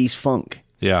 70s funk.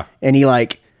 Yeah. And he,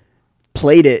 like,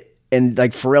 played it, and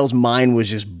like Pharrell's mind was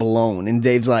just blown, and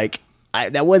Dave's like,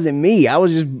 that wasn't me, I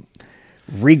was just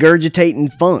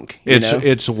regurgitating funk.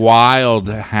 It's wild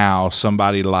how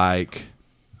somebody like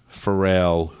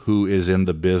Pharrell, who is in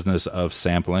the business of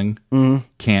sampling,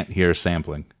 can't hear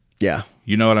sampling. Yeah.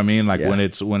 You know what I mean? Like, when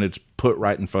it's put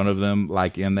right in front of them,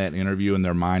 like in that interview, and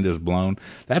their mind is blown.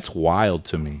 That's wild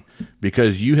to me,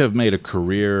 because you have made a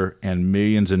career and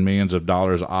millions of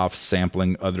dollars off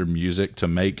sampling other music to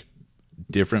make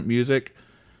different music,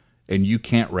 and you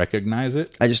can't recognize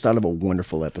it. I just thought of a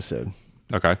wonderful episode.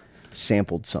 Okay.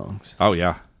 Sampled songs. Oh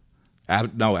yeah.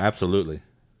 No, absolutely.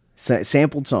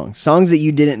 Sampled songs that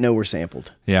you didn't know were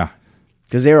sampled. Yeah.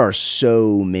 Because there are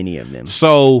so many of them.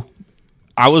 So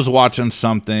I was watching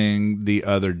something the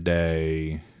other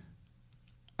day.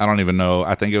 I don't even know.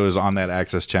 I think it was on that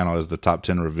Access channel as the top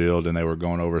 10 revealed, and they were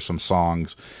going over some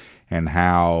songs and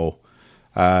how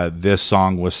this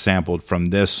song was sampled from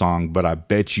this song, but I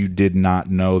bet you did not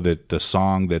know that the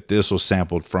song that this was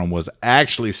sampled from was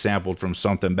actually sampled from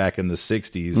something back in the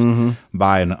 60s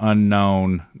by an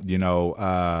unknown,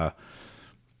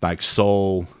 like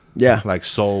soul, like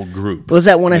soul group. Was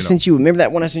that one I sent you? Remember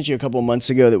that one I sent you a couple of months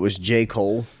ago that was J.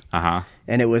 Cole? Uh-huh.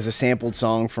 And it was a sampled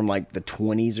song from like the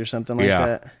 20s or something like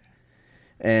that.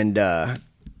 And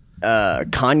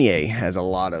Kanye has a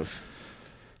lot of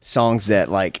songs that,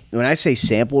 like, when I say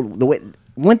sampled,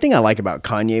 one thing I like about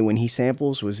Kanye when he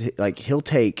samples was, like, he'll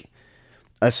take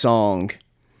a song,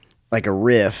 like a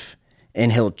riff,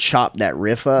 and he'll chop that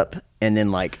riff up and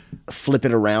then, like, flip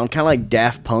it around, kind of like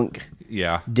Daft Punk.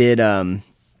 Yeah. Did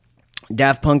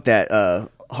Daft Punk that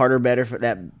Harder, Better, for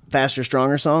that Faster,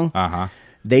 Stronger song? Uh-huh.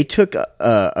 They took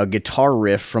a guitar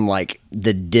riff from, like,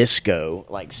 the disco,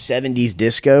 like 70s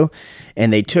disco,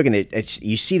 and they took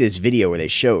you see this video where they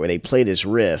show it, where they play this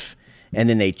riff, and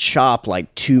then they chop,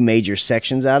 like, 2 major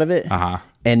sections out of it,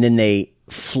 and then they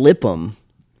flip them,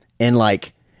 and,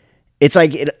 like, it's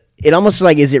like, it almost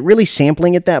like, is it really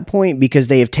sampling at that point? Because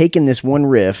they have taken this one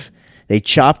riff, they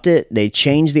chopped it, they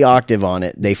changed the octave on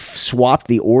it, they swapped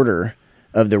the order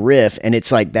of the riff, and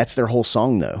it's like, that's their whole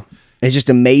song, though. It's just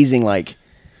amazing, like,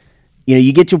 you know,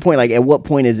 you get to a point, like, at what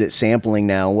point is it sampling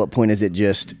now? What point is it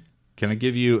just... Can I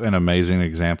give you an amazing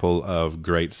example of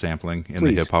great sampling in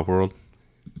the hip-hop world?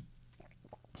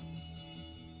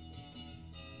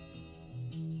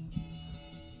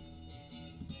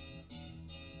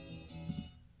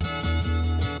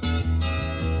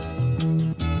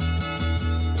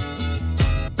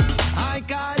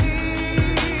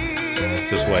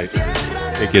 Just wait.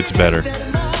 It gets better.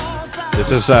 This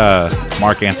is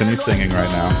Mark Anthony singing right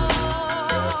now.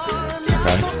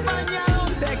 Okay.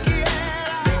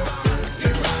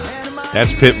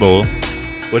 That's Pitbull,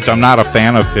 which I'm not a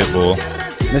fan of Pitbull.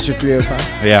 Mr.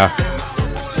 305? Yeah.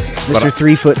 Mr.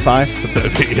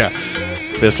 3'5"? Yeah.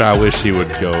 Mr. I wish he would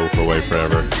go away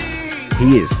forever.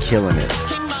 He is killing it.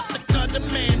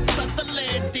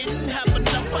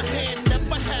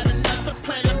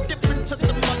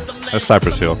 That's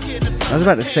Cypress Hill. I was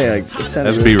about to say, like,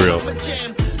 let's be real.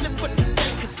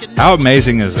 How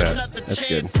amazing is that? That's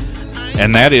good.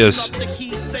 And that is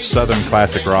Southern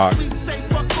classic rock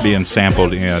being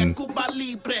sampled in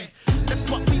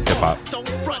hip-hop.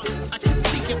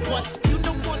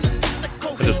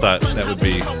 I just thought that would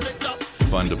be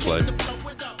fun to play.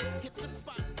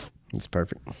 It's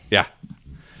perfect. Yeah.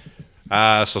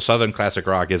 So Southern classic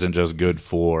rock isn't just good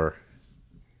for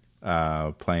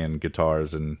playing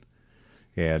guitars and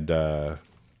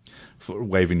for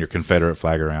waving your Confederate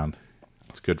flag around.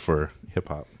 It's good for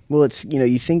hip-hop. Well, it's, you know,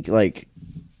 you think, like,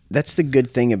 that's the good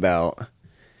thing about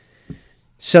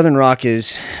Southern rock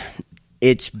is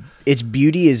its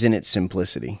beauty is in its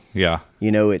simplicity. Yeah.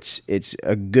 You know, it's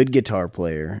a good guitar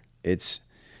player. It's,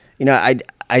 you know,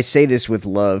 I say this with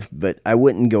love, but I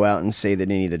wouldn't go out and say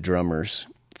that any of the drummers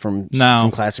from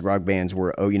classic rock bands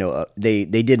were, they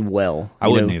did well. I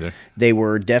wouldn't either. They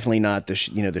were definitely not the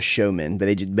showmen,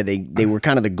 but they were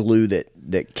kind of the glue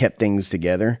that kept things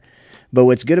together. But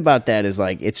what's good about that is,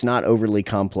 like, it's not overly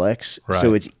complex, right.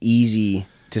 So it's easy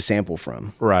to sample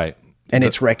from. Right. And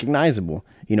it's recognizable.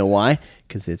 You know why?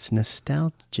 Because it's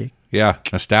nostalgic. Yeah,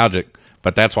 nostalgic.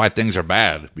 But that's why things are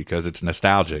bad, because it's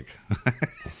nostalgic.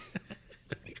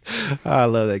 I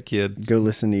love that kid. Go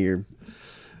listen to your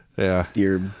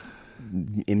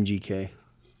MGK.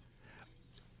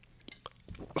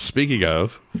 Speaking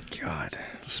of, God.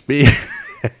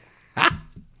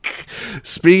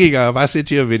 Speaking of, I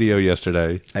sent you a video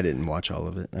yesterday. I didn't watch all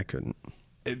of it. I couldn't.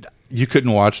 You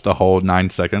couldn't watch the whole 9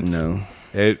 seconds? No.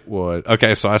 It was.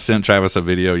 Okay, so I sent Travis a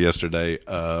video yesterday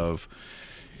of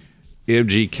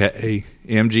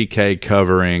MGK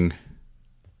covering,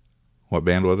 what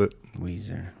band was it?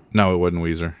 Weezer. No, it wasn't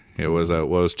Weezer. It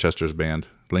was Chester's band,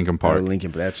 Linkin Park. Oh,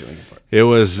 that's Linkin Park. It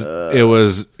was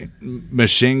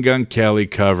Machine Gun Kelly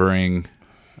covering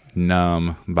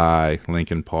Numb by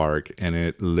Linkin Park, and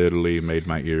it literally made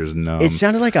my ears numb. It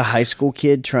sounded like a high school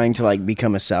kid trying to, like,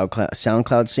 become a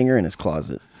SoundCloud singer in his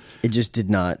closet. It just did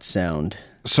not sound...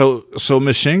 So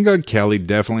Machine Gun Kelly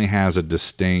definitely has a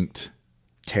distinct...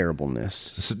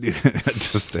 terribleness.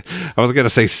 I was going to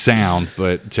say sound,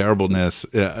 but terribleness.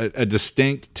 A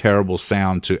distinct, terrible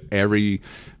sound to every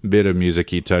bit of music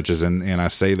he touches, and I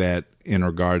say that in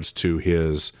regards to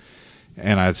his...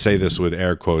 And I'd say this with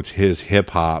air quotes, his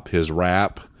hip hop, his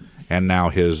rap, and now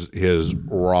his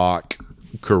rock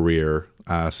career.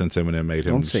 Since Eminem made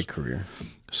him, don't say career.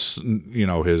 You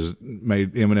know,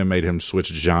 Eminem made him switch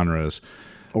genres,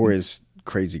 or his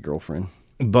crazy girlfriend.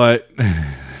 But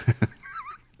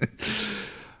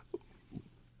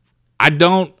I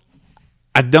don't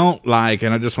like,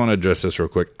 and I just want to address this real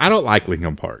quick. I don't like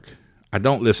Linkin Park. I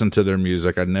don't listen to their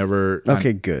music.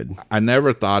 Good. I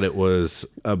never thought it was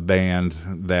a band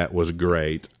that was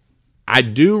great. I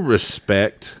do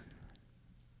respect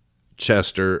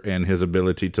Chester and his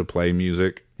ability to play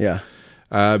music. Yeah.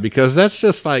 Because that's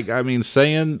just like, I mean,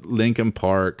 saying Linkin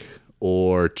Park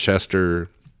or Chester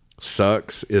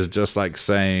sucks is just like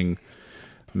saying,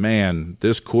 man,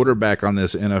 this quarterback on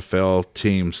this NFL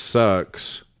team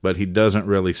sucks, but he doesn't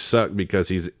really suck because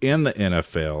he's in the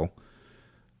NFL.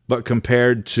 But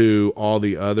compared to all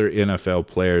the other NFL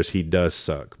players, he does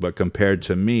suck. But compared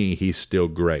to me, he's still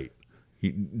great.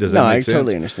 Does that make sense? I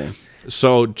totally understand.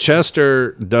 So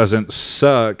Chester doesn't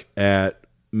suck at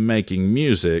making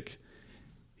music.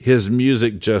 His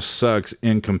music just sucks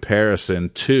in comparison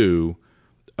to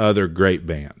other great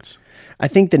bands. I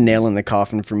think the nail in the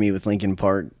coffin for me with Linkin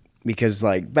Park, because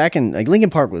like back in like Linkin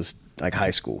Park was like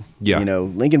high school. Yeah. You know,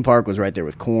 Linkin Park was right there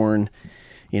with Korn.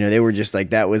 You know, they were just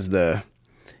like, that was the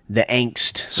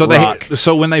angst. So rock.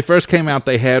 so when they first came out,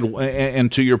 they had,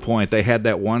 and to your point, they had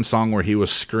that one song where he was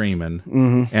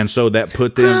screaming, and so that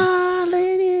put them.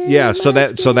 Yeah, so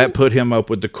that put him up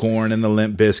with the Korn and the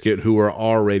Limp Bizkit, who were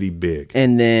already big.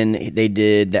 And then they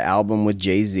did the album with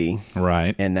Jay-Z.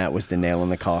 Right. And that was the nail in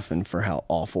the coffin for how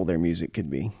awful their music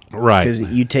could be. Right. Because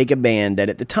you take a band that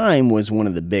at the time was one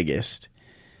of the biggest.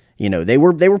 You know, they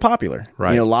were popular.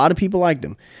 Right. You know, a lot of people liked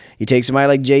them. You take somebody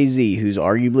like Jay-Z, who's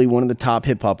arguably one of the top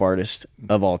hip-hop artists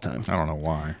of all time. I don't know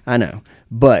why. I know.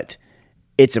 But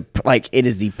it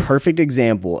is the perfect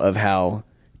example of how,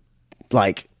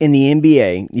 like, in the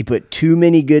NBA, you put too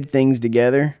many good things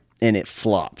together and it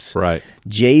flops. Right.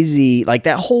 Jay-Z, like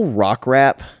that whole rock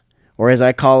rap, or as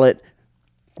I call it,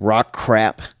 rock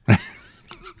crap,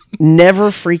 never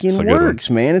freaking works,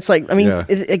 man. It's like, I mean,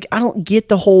 I don't get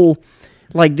the whole,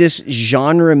 like, this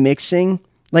genre mixing.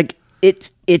 Like,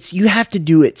 it's you have to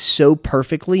do it so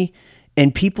perfectly,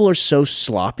 and people are so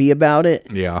sloppy about it.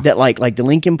 Yeah. That like the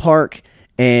Linkin Park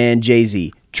and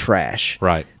Jay-Z, trash.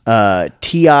 Right.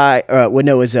 T.I.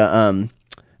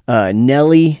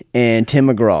 Nelly and Tim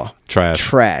McGraw.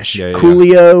 Trash. Yeah,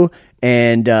 Coolio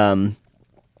and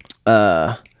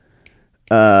God,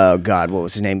 what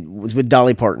was his name? It was with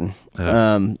Dolly Parton.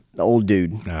 The old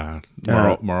dude.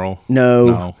 Merle.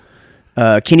 No.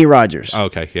 Kenny Rogers.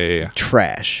 Okay. Yeah.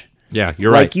 Trash. Yeah,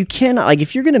 you're right. Like, you cannot, like,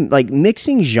 if you're gonna, like,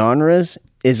 mixing genres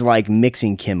is like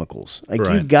mixing chemicals. Like,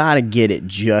 you gotta get it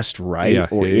just right,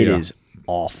 it is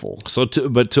awful. So,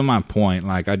 to my point,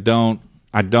 like, I don't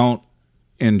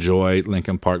enjoy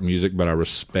Linkin Park music, but I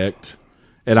respect,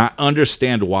 and I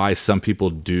understand why some people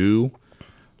do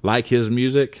like his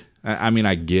music. I mean,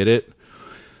 I get it,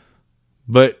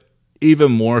 but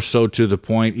even more so to the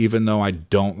point, even though I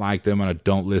don't like them and I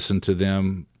don't listen to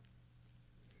them,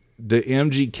 the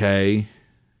MGK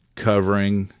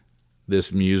covering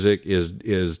this music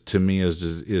is to me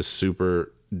is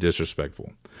super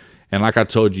disrespectful. And like I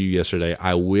told you yesterday,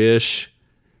 I wish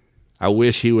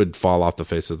he would fall off the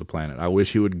face of the planet. I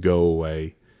wish he would go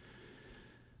away,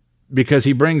 because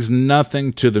he brings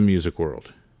nothing to the music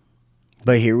world.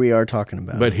 But here we are talking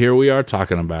about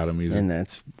him. And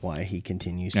that's why he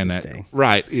continues to stay.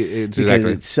 Right. It's because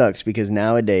exactly. It sucks, because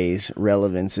nowadays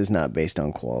relevance is not based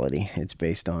on quality. It's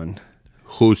based on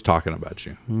who's talking about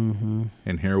you. Mm-hmm.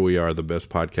 And here we are, the best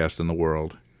podcast in the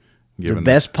world. The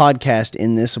best podcast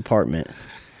in this apartment.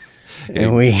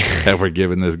 And we're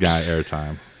giving this guy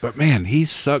airtime. But man, he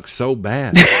sucks so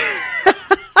bad.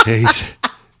 He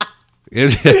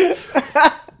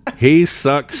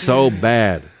sucks so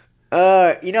bad.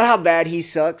 You know how bad he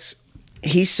sucks?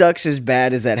 He sucks as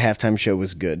bad as that halftime show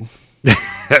was good.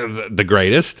 The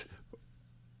greatest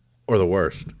or the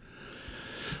worst?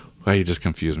 Well, you just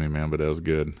confused me, man, but that was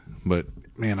good. But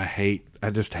man, I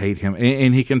just hate him.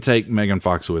 And he can take Megan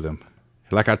Fox with him.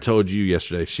 Like I told you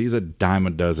yesterday, she's a dime a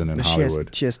dozen in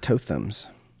Hollywood. She has toe thumbs.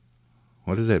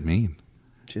 What does that mean?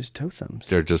 She has toe thumbs.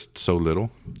 They're just so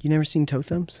little. You never seen toe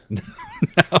thumbs? No.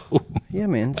 Yeah,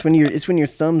 man. It's when your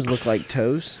thumbs look like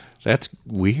toes. That's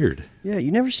weird. Yeah,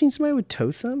 you never seen somebody with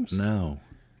toe thumbs? No.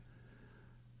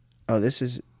 Oh,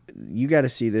 you got to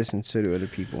see this, and so do other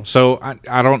people. So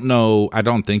I don't know. I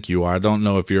don't think you are. I don't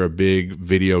know if you're a big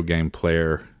video game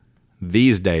player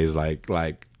these days, like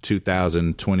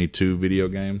 2022 video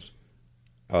games.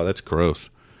 Oh, that's gross.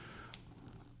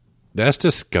 That's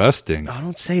disgusting. Oh,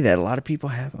 don't say that. A lot of people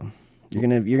have them.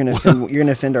 You're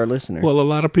gonna offend our listener. Well, a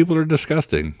lot of people are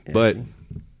disgusting, Yeah, but see?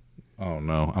 Oh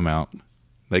no, I'm out.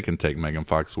 They can take Megan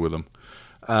Fox with them,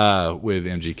 with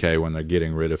MGK when they're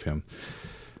getting rid of him.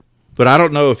 But I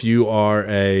don't know if you are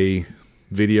a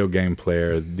video game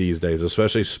player these days,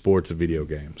 especially sports video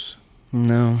games.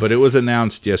 No. But it was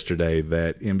announced yesterday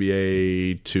that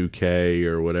NBA 2K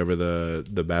or whatever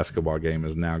the basketball game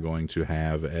is now going to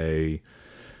have a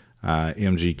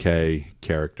MGK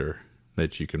character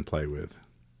that you can play with.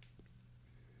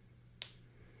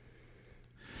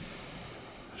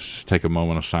 Let's just take a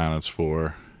moment of silence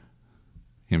for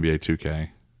NBA 2K.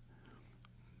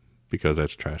 because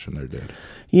that's trash and they're dead.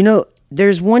 You know,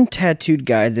 there's one tattooed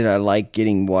guy that I like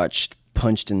getting watched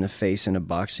punched in the face in a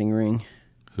boxing ring.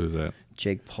 Who's that?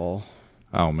 Jake Paul.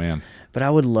 Oh, man. But I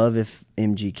would love if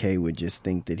MGK would just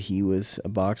think that he was a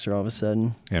boxer all of a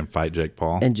sudden. And fight Jake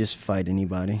Paul. And just fight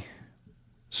anybody.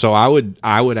 So I would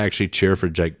actually cheer for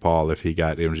Jake Paul if he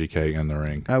got MGK in the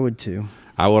ring. I would too.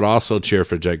 I would also cheer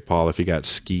for Jake Paul if he got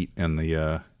Skeet in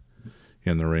the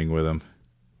ring with him.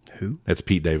 Who? That's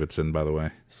Pete Davidson, by the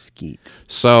way. Skeet.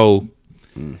 So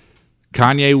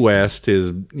Kanye West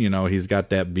is, he's got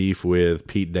that beef with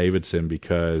Pete Davidson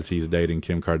because he's dating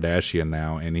Kim Kardashian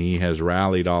now, and he has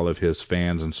rallied all of his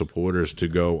fans and supporters to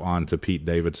go onto Pete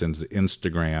Davidson's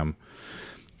Instagram,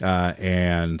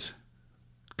 and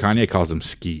Kanye calls him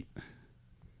Skeet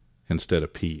instead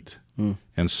of Pete.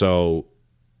 And so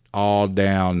all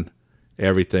down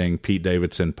everything Pete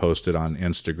Davidson posted on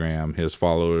Instagram, his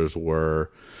followers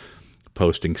were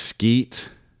posting Skeet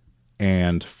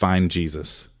and Find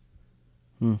Jesus.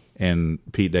 And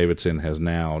Pete Davidson has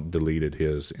now deleted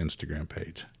his Instagram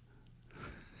page.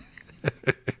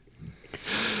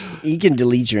 You can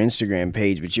delete your Instagram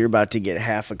page, but you're about to get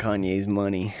half of Kanye's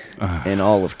money and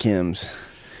all of Kim's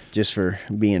just for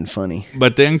being funny.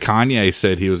 But then Kanye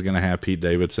said he was going to have Pete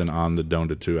Davidson on the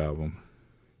Donda 2 album.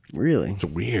 Really? It's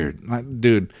weird.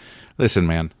 Dude, listen,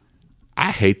 man. I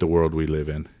hate the world we live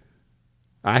in.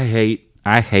 I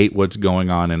hate what's going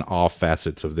on in all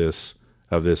facets of this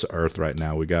earth right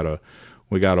now. We got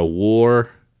a war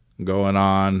going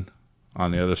on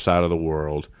the other side of the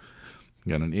world.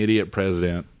 We got an idiot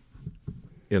president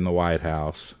in the White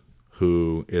House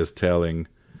who is telling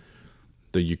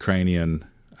the Ukrainian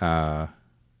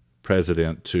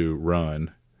president to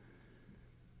run.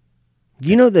 Do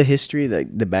you know the history,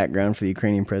 the background for the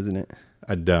Ukrainian president?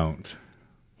 I don't.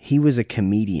 He was a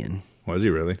comedian. Was he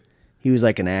really? He was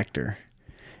like an actor.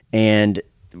 And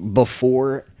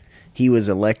before he was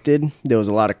elected, there was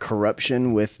a lot of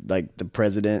corruption with like the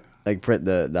president, like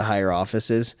the higher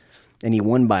offices, and he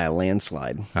won by a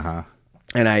landslide. Uh-huh.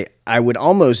 And I would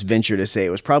almost venture to say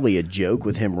it was probably a joke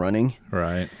with him running.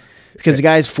 Right. Because the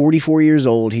guy's 44 years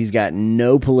old. He's got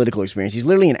no political experience. He's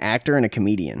literally an actor and a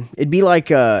comedian. It'd be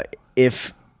like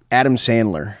if Adam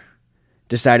Sandler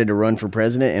decided to run for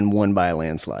president and won by a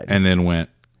landslide. And then went.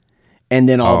 And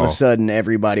then all of a sudden,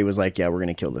 everybody was like, yeah, we're going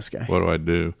to kill this guy. What do I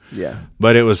do? Yeah.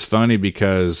 But it was funny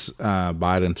because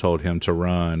Biden told him to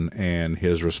run, and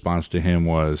his response to him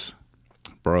was,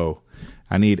 bro,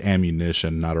 I need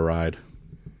ammunition, not a ride.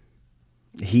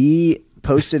 He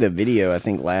posted a video, I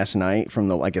think, last night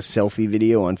from a selfie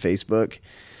video on Facebook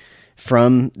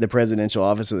from the presidential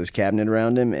office with his cabinet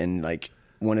around him. And like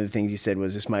one of the things he said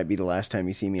was, this might be the last time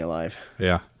you see me alive.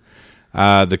 Yeah.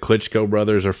 The Klitschko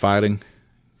brothers are fighting.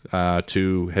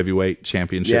 2 heavyweight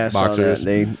championship boxers.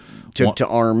 They took to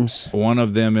arms. One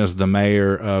of them is the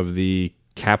mayor of the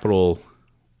capital.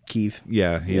 Kyiv.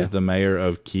 Yeah, he's the mayor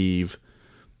of Kyiv,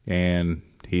 and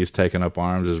he's taken up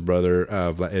arms. His brother,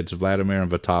 it's Vladimir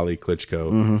and Vitaly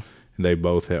Klitschko. Mm-hmm. They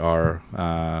both are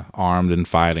armed and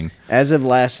fighting. As of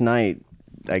last night,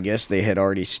 I guess they had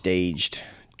already staged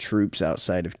troops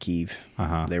outside of Kyiv.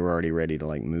 Uh-huh. They were already ready to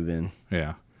move in.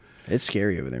 Yeah. It's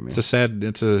scary over there, man.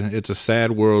 It's a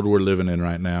sad world we're living in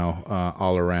right now,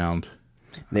 all around.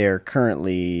 They are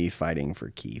currently fighting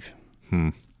for Kyiv.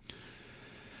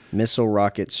 Missile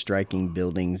rockets striking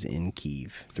buildings in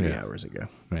Kyiv 3 hours ago.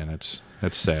 Man, that's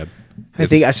sad. I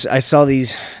think I saw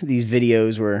these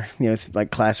videos where it's like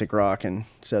classic rock and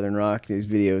southern rock. These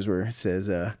videos where it says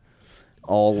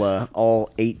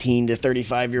all 18 to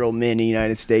 35-year-old men in the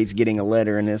United States getting a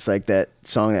letter, and it's like that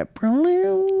song that.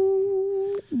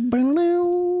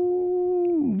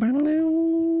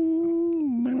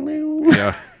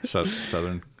 Yeah,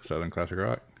 southern classic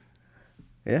rock.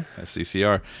 Yeah, that's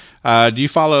CCR. Do you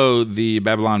follow the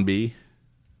Babylon Bee?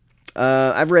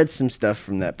 I've read some stuff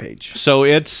from that page. So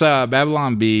it's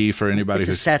Babylon Bee, for anybody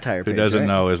who doesn't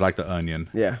know, is like the Onion.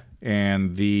 Yeah,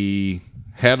 and the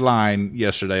headline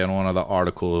yesterday on one of the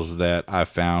articles that I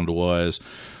found was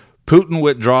Putin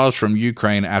withdraws from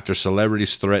Ukraine after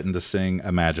celebrities threaten to sing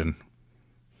Imagine.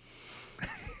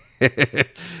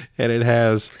 And it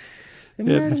has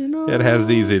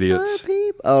these idiots.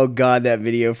 Oh God, that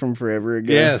video from forever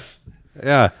ago. Yes.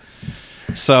 Yeah.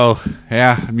 So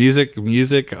yeah, music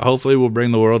hopefully will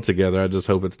bring the world together. I just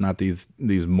hope it's not these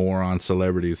moron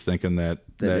celebrities thinking that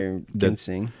can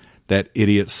sing that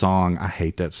idiot song. I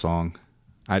hate that song.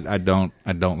 I don't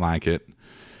like it.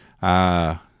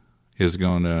 Is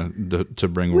going to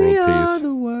bring world peace. Are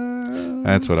the world.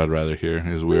 That's what I'd rather hear.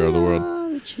 Is we are the world.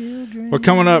 We're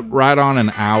coming up right on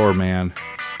an hour, man.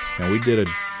 And we did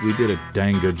a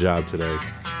dang good job today.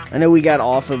 I know we got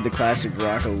off of the classic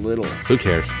rock a little, Who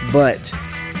cares? but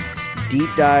deep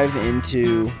dive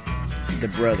into the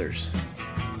brothers.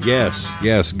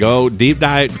 Yes. Go deep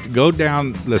dive. Go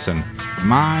down. Listen,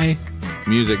 my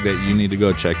music that you need to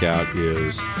go check out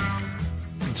is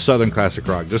Southern classic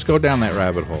rock. Just go down that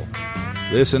rabbit hole.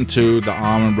 Listen to the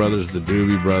Allman Brothers, the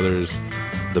Doobie Brothers,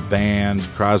 the bands,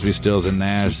 Crosby, Stills and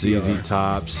Nash, ZZ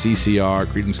Top, CCR,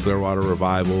 Creedence Clearwater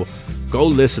Revival. Go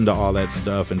listen to all that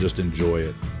stuff and just enjoy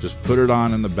it. Just put it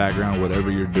on in the background, whatever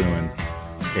you're doing,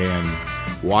 and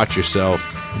watch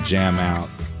yourself jam out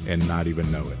and not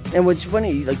even know it. And what's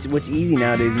funny, like what's easy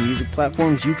nowadays in music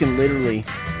platforms, you can literally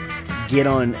get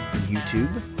on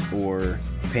YouTube or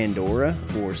Pandora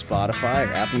or Spotify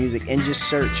or Apple Music and just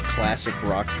search classic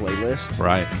rock playlist.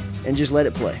 Right. And just let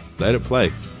it play. Let it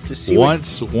play. Just see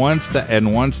once the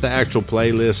actual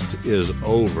playlist is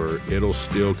over, it'll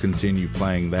still continue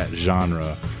playing that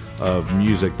genre of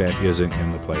music that isn't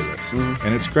in the playlist. Mm-hmm.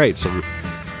 And it's great.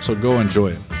 So go enjoy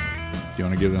it. Do you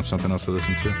want to give them something else to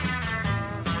listen to?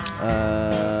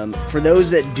 For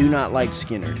those that do not like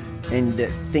Skynyrd and that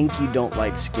think you don't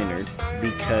like Skynyrd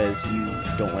because you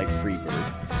don't like Freebird,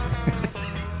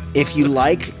 if you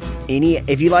like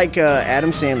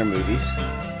Adam Sandler movies,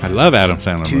 I love Adam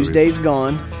Sandler Tuesday's movies.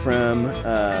 Gone from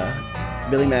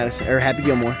Billy Madison or Happy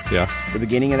Gilmore. Yeah. The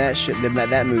beginning of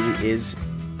that movie is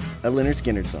a Lynyrd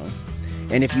Skynyrd song.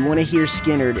 And if you want to hear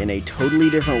Skynyrd in a totally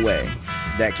different way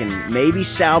that can maybe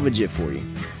salvage it for you,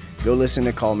 go listen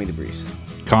to Call Me the Breeze.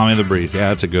 Call Me the Breeze. Yeah,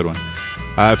 that's a good one.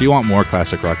 If you want more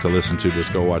classic rock to listen to,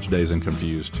 just go watch Dazed and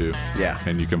Confused too. Yeah.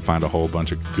 And you can find a whole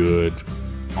bunch of good,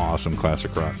 awesome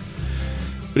classic rock.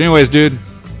 But anyways, dude,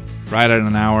 right at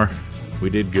an hour. We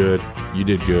did good. You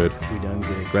did good. We done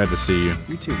good. Glad to see you.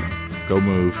 You too, man. Go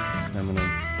move. I'm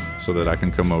gonna so that I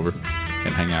can come over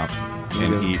and hang out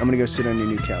and eat. I'm gonna go sit on your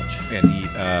new couch and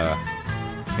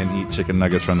eat chicken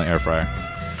nuggets from the air fryer.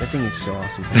 That thing is so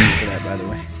awesome. Thank you for that, by the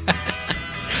way.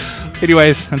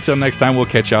 Anyways, until next time, we'll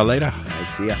catch y'all later. All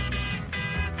right, see ya.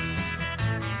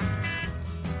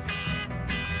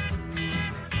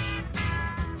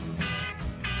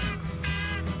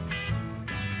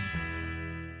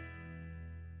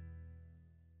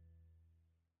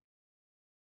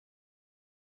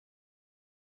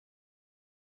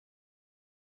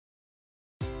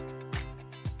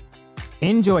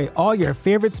 Enjoy all your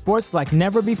favorite sports like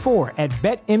never before at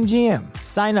BetMGM.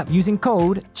 Sign up using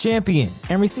code CHAMPION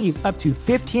and receive up to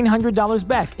 $1,500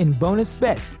 back in bonus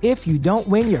bets if you don't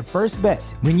win your first bet.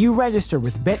 When you register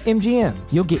with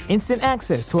BetMGM, you'll get instant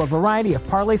access to a variety of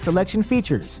parlay selection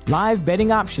features, live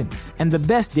betting options, and the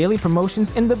best daily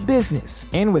promotions in the business.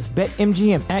 And with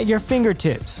BetMGM at your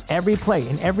fingertips, every play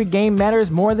and every game matters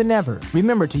more than ever.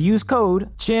 Remember to use code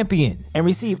CHAMPION and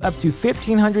receive up to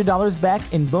 $1,500 back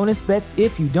in bonus bets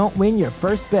if you don't win your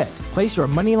first bet. Place your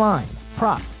money line,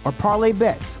 prop, or parlay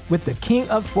bets with the king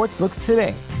of sportsbooks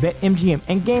today. BetMGM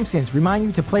and GameSense remind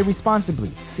you to play responsibly.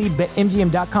 See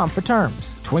BetMGM.com for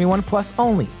terms. 21 plus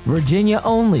only. Virginia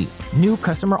only. New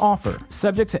customer offer.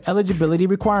 Subject to eligibility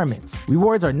requirements.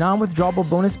 Rewards are non-withdrawable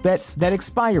bonus bets that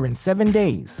expire in 7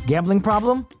 days. Gambling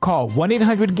problem? Call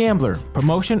 1-800-GAMBLER.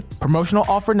 Promotional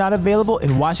offer not available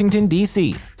in Washington,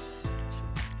 D.C.